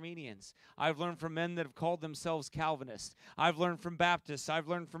themselves Armenians. I've learned from men that have called themselves Calvinists. I've learned from Baptists. I've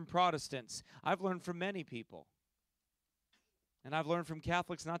learned from Protestants. I've learned from many people. And I've learned from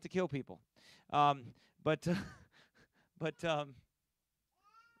Catholics not to kill people. Right?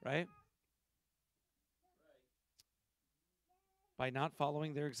 By not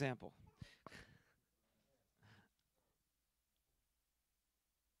following their example.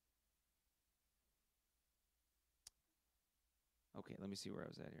 Okay, let me see where I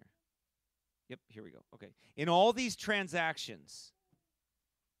was at here. Yep, here we go. Okay. In all these transactions,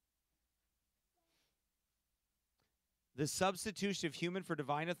 the substitution of human for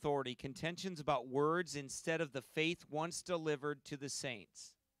divine authority, contentions about words instead of the faith once delivered to the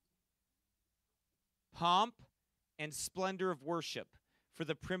saints. Pomp and splendor of worship for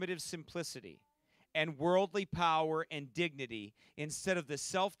the primitive simplicity, and worldly power and dignity instead of the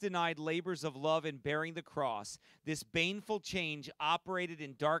self-denied labors of love and bearing the cross. This baneful change operated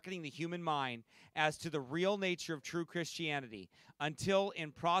in darkening the human mind as to the real nature of true Christianity, until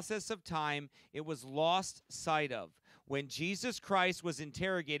in process of time it was lost sight of. When Jesus Christ was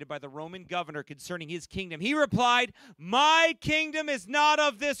interrogated by the Roman governor concerning his kingdom, he replied, "My kingdom is not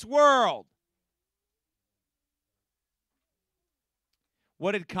of this world."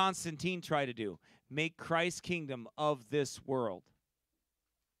 What did Constantine try to do? Make Christ's kingdom of this world.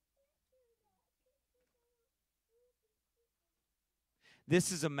 This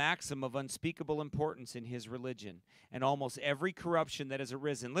is a maxim of unspeakable importance in his religion, and almost every corruption that has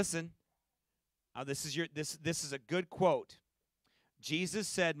arisen. Listen, this is a good quote. Jesus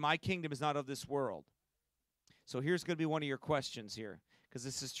said, "My kingdom is not of this world." So here's going to be one of your questions here, because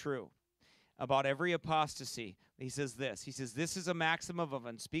this is true. About every apostasy, he says this. He says, this is a maxim of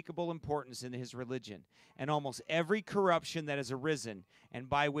unspeakable importance in his religion, and almost every corruption that has arisen, and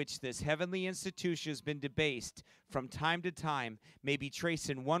by which this heavenly institution has been debased from time to time, may be traced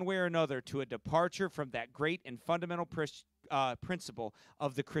in one way or another to a departure from that great and fundamental principle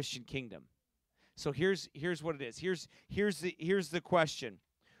of the Christian kingdom. So here's what it is. Here's the question.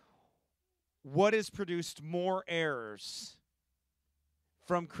 What has produced more errors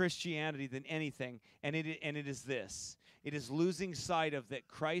from Christianity than anything, and it is this. It is losing sight of that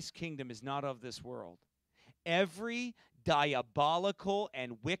Christ's kingdom is not of this world. Every diabolical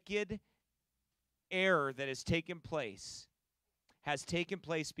and wicked error that has taken place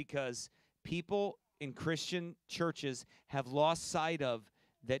because people in Christian churches have lost sight of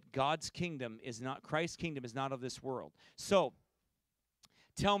that God's kingdom is not, Christ's kingdom is not of this world. So,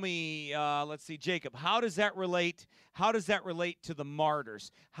 tell me, let's see, Jacob, how does that relate to the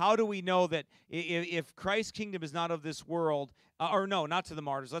martyrs? How do we know that if Christ's kingdom is not of this world, or no, not to the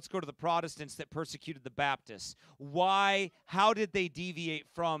martyrs, let's go to the Protestants that persecuted the Baptists. How did they deviate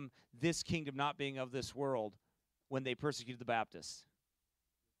from this kingdom not being of this world when they persecuted the Baptists?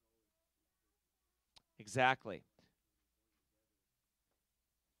 Exactly.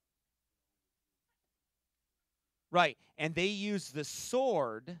 Right, and they used the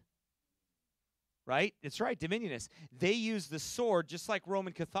sword, right? It's right, Dominionists. They used the sword just like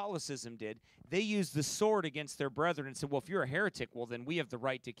Roman Catholicism did. They used the sword against their brethren and said, well, if you're a heretic, well, then we have the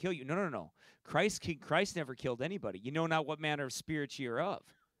right to kill you. No, no, no. Christ never killed anybody. You know not what manner of spirit ye are of.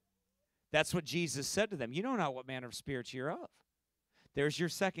 That's what Jesus said to them. You know not what manner of spirit ye are of. There's your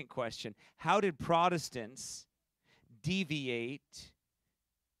second question. How did Protestants deviate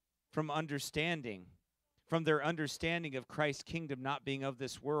from their understanding of Christ's kingdom not being of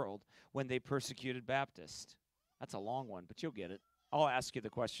this world when they persecuted Baptists? That's a long one, but you'll get it. I'll ask you the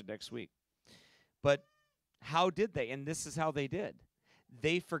question next week. But how did they? And this is how they did.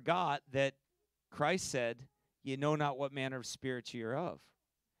 They forgot that Christ said, you know not what manner of spirit ye are of.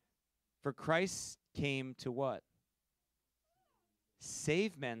 For Christ came to what?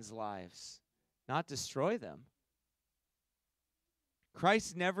 Save men's lives, not destroy them.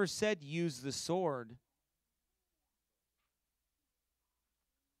 Christ never said use the sword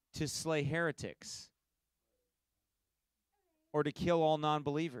to slay heretics or to kill all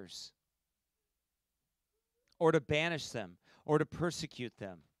non-believers or to banish them or to persecute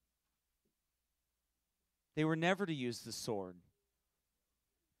them. They were never to use the sword.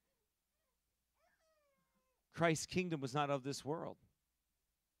 Christ's kingdom was not of this world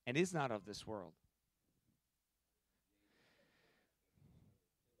and is not of this world.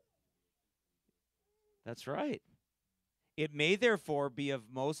 That's right. It may therefore be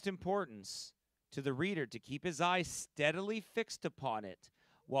of most importance to the reader to keep his eye steadily fixed upon it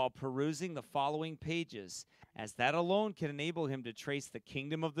while perusing the following pages, as that alone can enable him to trace the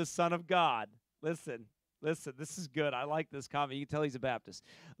kingdom of the Son of God. Listen, this is good. I like this comment. You can tell he's a Baptist.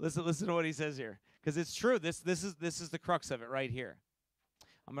 Listen to what he says here, because it's true. This is the crux of it right here.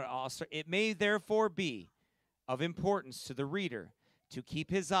 It may therefore be of importance to the reader to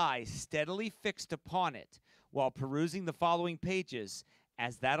keep his eye steadily fixed upon it while perusing the following pages,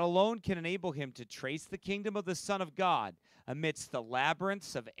 as that alone can enable him to trace the kingdom of the Son of God amidst the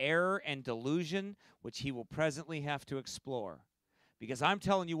labyrinths of error and delusion which he will presently have to explore. Because I'm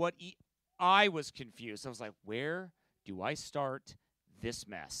telling you what, I was confused. I was like, where do I start this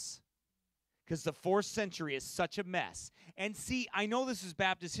mess? Because the 4th century is such a mess. And see, I know this is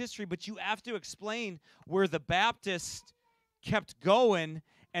Baptist history, but you have to explain where the Baptists kept going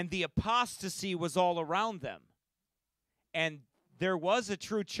and the apostasy was all around them. And there was a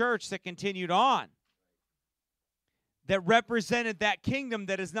true church that continued on, that represented that kingdom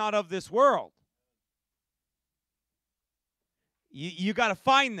that is not of this world. You got to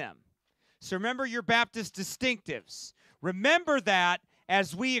find them. So remember your Baptist distinctives. Remember that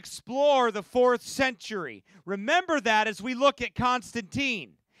as we explore the 4th century. Remember that as we look at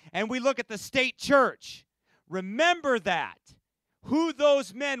Constantine and we look at the state church. Remember that, who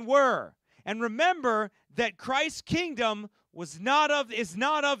those men were. And remember that Christ's kingdom is not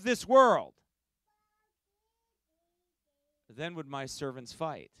of this world. Then would my servants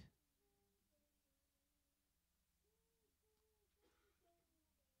fight.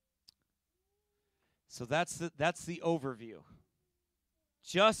 So that's the overview.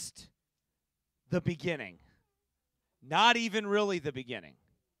 Just the beginning. Not even really the beginning.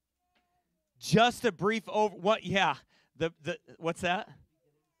 Just a brief what's that?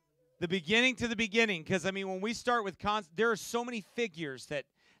 The beginning to the beginning. Because, I mean, when we start with there are so many figures that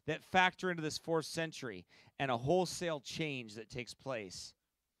factor into this 4th century and a wholesale change that takes place.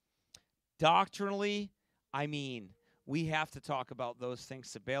 Doctrinally, I mean, we have to talk about those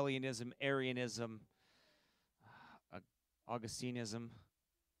things. Sabellianism, Arianism, Augustinism,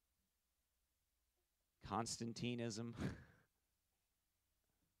 Constantinism,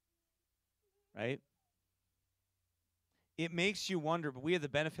 right? It makes you wonder, but we have the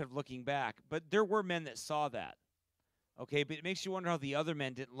benefit of looking back. But there were men that saw that, okay? But it makes you wonder how the other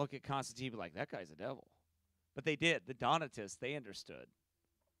men didn't look at Constantine and be like, that guy's a devil. But they did. The Donatists, they understood.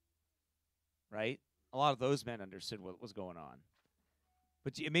 right? A lot of those men understood what was going on.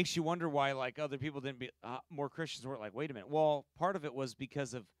 But it makes you wonder why, like, other people didn't be, more Christians weren't like, wait a minute. Well, part of it was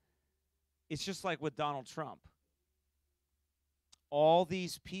because of, it's just like with Donald Trump. All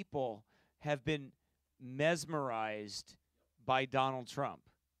these people have been mesmerized by Donald Trump.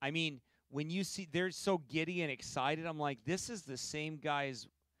 I mean, when you see, they're so giddy and excited, I'm like, this is the same guy's.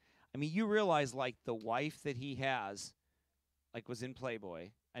 I mean, you realize, like, the wife that he has, like, was in Playboy.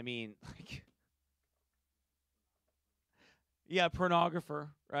 I mean, like, yeah, pornographer,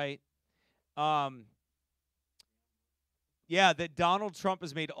 right? Yeah, that Donald Trump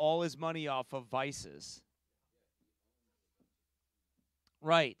has made all his money off of vices.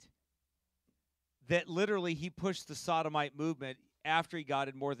 Right. That literally he pushed the sodomite movement after he got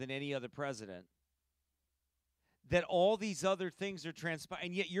it more than any other president. That all these other things are transpiring,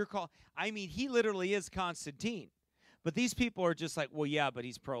 and yet you're called. I mean, he literally is Constantine. But these people are just like, well, yeah, but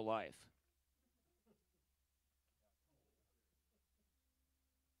he's pro-life.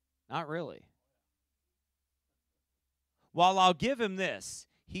 Not really. While I'll give him this,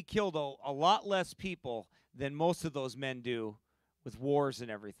 he killed a lot less people than most of those men do with wars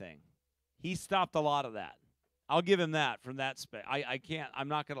and everything. He stopped a lot of that. I'll give him that from that I can't. I'm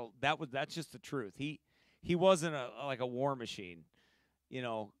not gonna. That's just the truth. He wasn't like a war machine,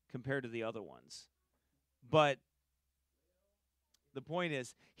 compared to the other ones. But the point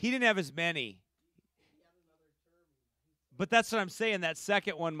is, he didn't have as many. But that's what I'm saying. That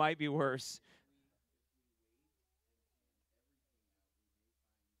second one might be worse.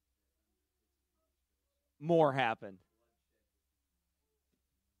 More happened.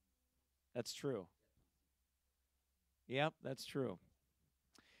 That's true. Yep, that's true.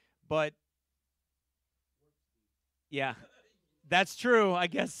 But yeah, that's true. I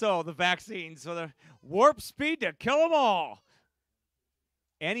guess so. The vaccine, so the warp speed to kill them all.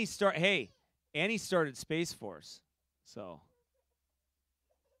 And he started Space Force. So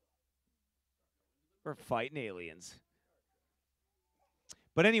we're fighting aliens.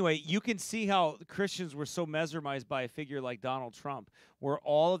 But anyway, you can see how Christians were so mesmerized by a figure like Donald Trump, where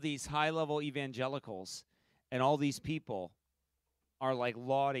all of these high-level evangelicals and all these people are like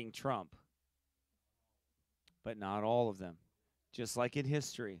lauding Trump. But not all of them. Just like in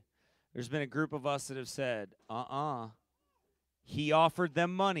history, there's been a group of us that have said, he offered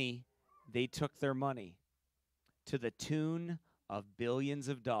them money, they took their money to the tune of billions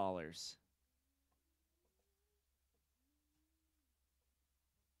of dollars.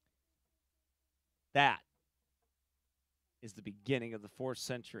 That is the beginning of the 4th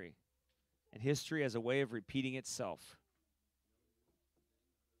century, and history has a way of repeating itself.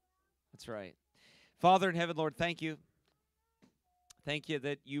 That's right. Father in heaven, Lord, thank you. Thank you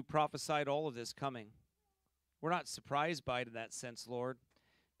that you prophesied all of this coming. We're not surprised by it in that sense, Lord,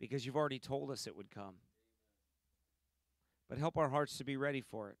 because you've already told us it would come. But help our hearts to be ready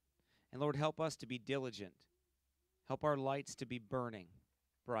for it. And Lord, help us to be diligent. Help our lights to be burning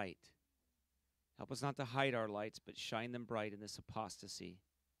bright. Help us not to hide our lights, but shine them bright in this apostasy.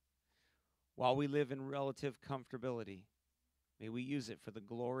 While we live in relative comfortability, may we use it for the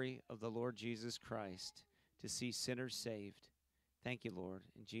glory of the Lord Jesus Christ to see sinners saved. Thank you, Lord.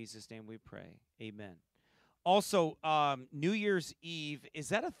 In Jesus' name we pray. Amen. Also, New Year's Eve, is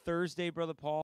that a Thursday, Brother Paul?